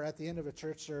remember at the end of a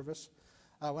church service,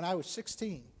 when I was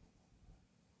 16,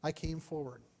 I came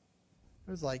forward.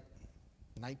 It was like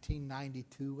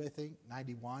 1992, I think,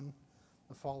 91,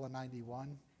 the fall of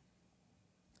 91.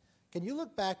 Can you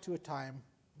look back to a time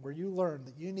where you learned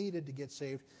that you needed to get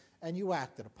saved and you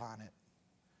acted upon it?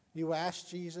 You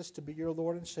asked Jesus to be your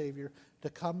Lord and Savior, to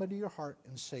come into your heart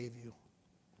and save you.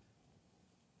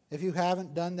 If you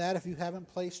haven't done that, if you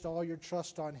haven't placed all your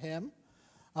trust on him,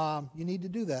 you need to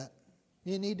do that.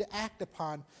 You need to act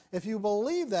upon. If you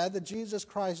believe that Jesus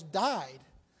Christ died,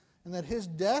 and that his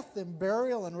death and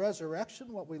burial and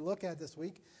resurrection, what we look at this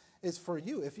week, is for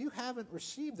you. If you haven't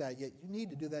received that yet, you need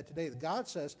to do that today. God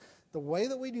says the way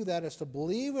that we do that is to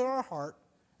believe in our heart,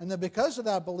 and then because of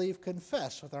that belief,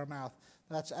 confess with our mouth.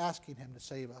 That's asking him to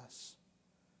save us.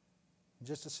 In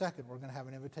just a second, we're going to have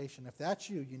an invitation. If that's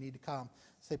you, you need to come.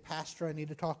 Say, Pastor, I need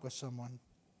to talk with someone.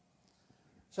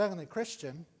 Secondly,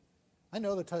 Christian, I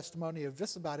know the testimony of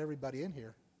just about everybody in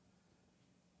here.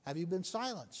 Have you been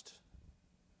silenced?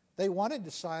 They wanted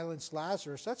to silence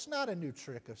Lazarus. That's not a new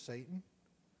trick of Satan.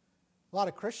 A lot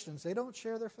of Christians, they don't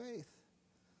share their faith.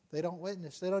 They don't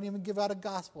witness. They don't even give out a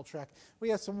gospel tract. We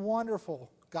have some wonderful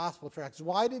gospel tracts.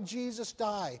 Why did Jesus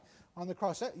die on the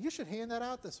cross? You should hand that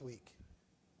out this week.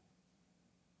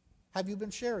 Have you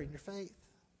been sharing your faith?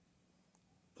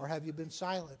 Or have you been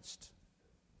silenced?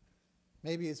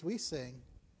 Maybe as we sing,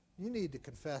 you need to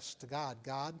confess to God,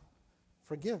 God,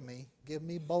 forgive me, give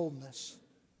me boldness.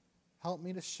 Help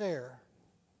me to share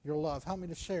your love. Help me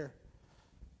to share.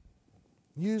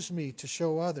 Use me to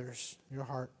show others your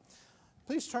heart.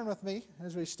 Please turn with me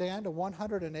as we stand to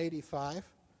 185.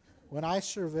 When I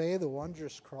survey the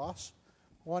wondrous cross,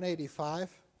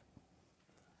 185.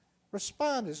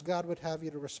 Respond as God would have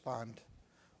you to respond.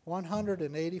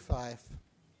 185.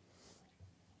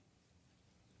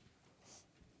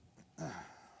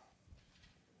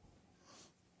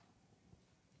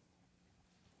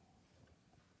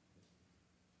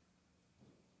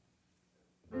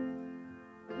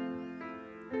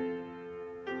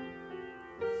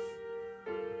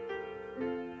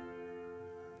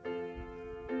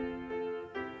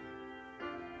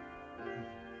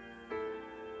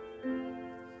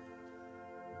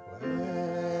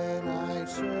 When I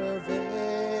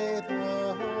survey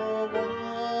the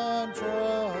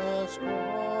wondrous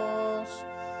cross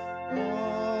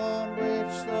on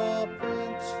which the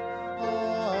Prince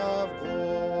of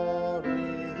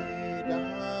Glory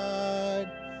died,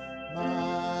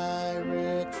 my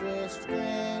richest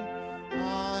gain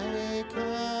I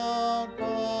count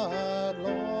but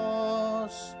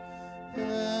loss,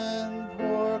 and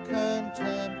pour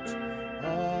contempt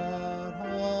on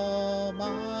all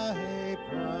my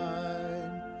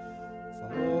pride.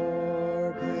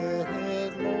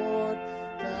 Forbid, Lord,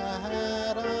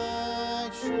 that I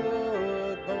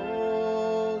should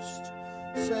boast,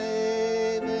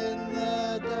 save in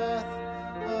the death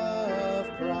of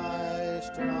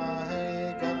Christ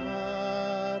my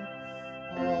God.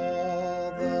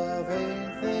 All the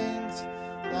vain things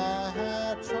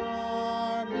that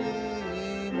charm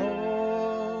me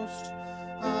most,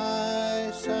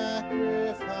 I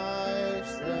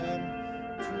sacrifice them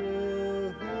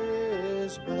to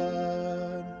his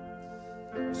blood.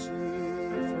 See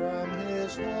from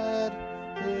his head,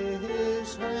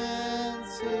 his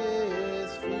hands,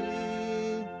 his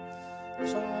feet,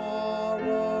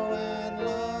 sorrow and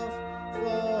love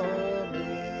flow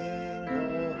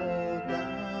mingled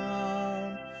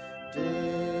down.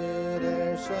 Did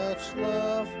e'er such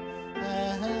love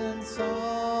and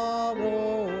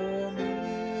sorrow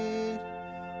meet,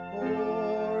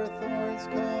 or thorns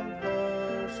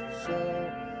composed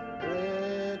so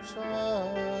rich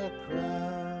a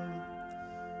crown?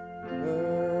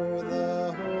 Were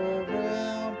the whole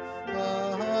realm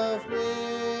of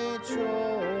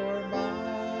nature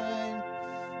mine,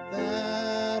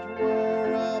 that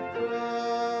were a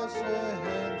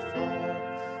present far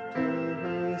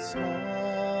too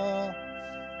small.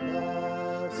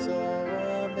 Love so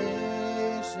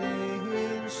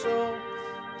amazing, so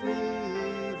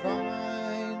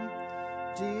divine,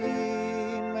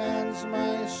 demands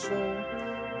my soul,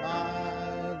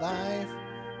 my life,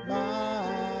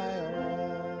 my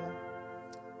all.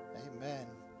 Amen.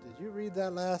 Did you read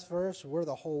that last verse? Were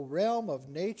the whole realm of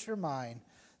nature mine,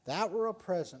 that were a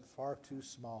present far too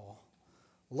small.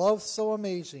 Love so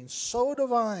amazing, so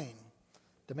divine,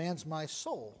 demands my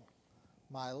soul,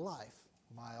 my life,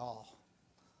 my all.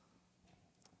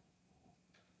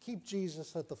 Keep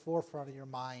Jesus at the forefront of your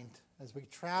mind as we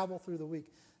travel through the week.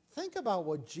 Think about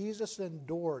what Jesus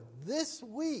endured this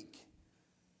week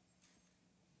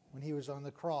when he was on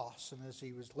the cross and as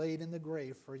he was laid in the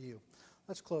grave for you.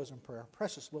 Let's close in prayer.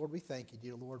 Precious Lord, we thank you,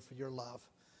 dear Lord, for your love.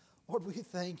 Lord, we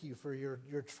thank you for your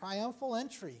triumphal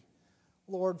entry.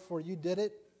 Lord, for you did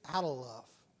it out of love.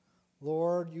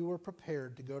 Lord, you were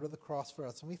prepared to go to the cross for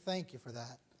us, and we thank you for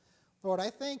that. Lord, I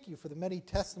thank you for the many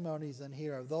testimonies in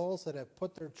here of those that have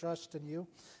put their trust in you.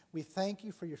 We thank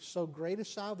you for your so great a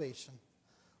salvation.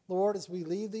 Lord, as we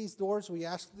leave these doors, we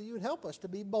ask that you would help us to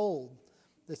be bold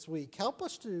this week. Help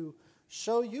us to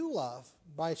show you love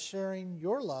by sharing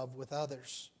your love with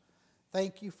others.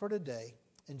 Thank you for today.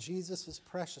 In Jesus'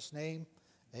 precious name,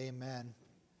 amen.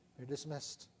 You're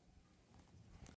dismissed.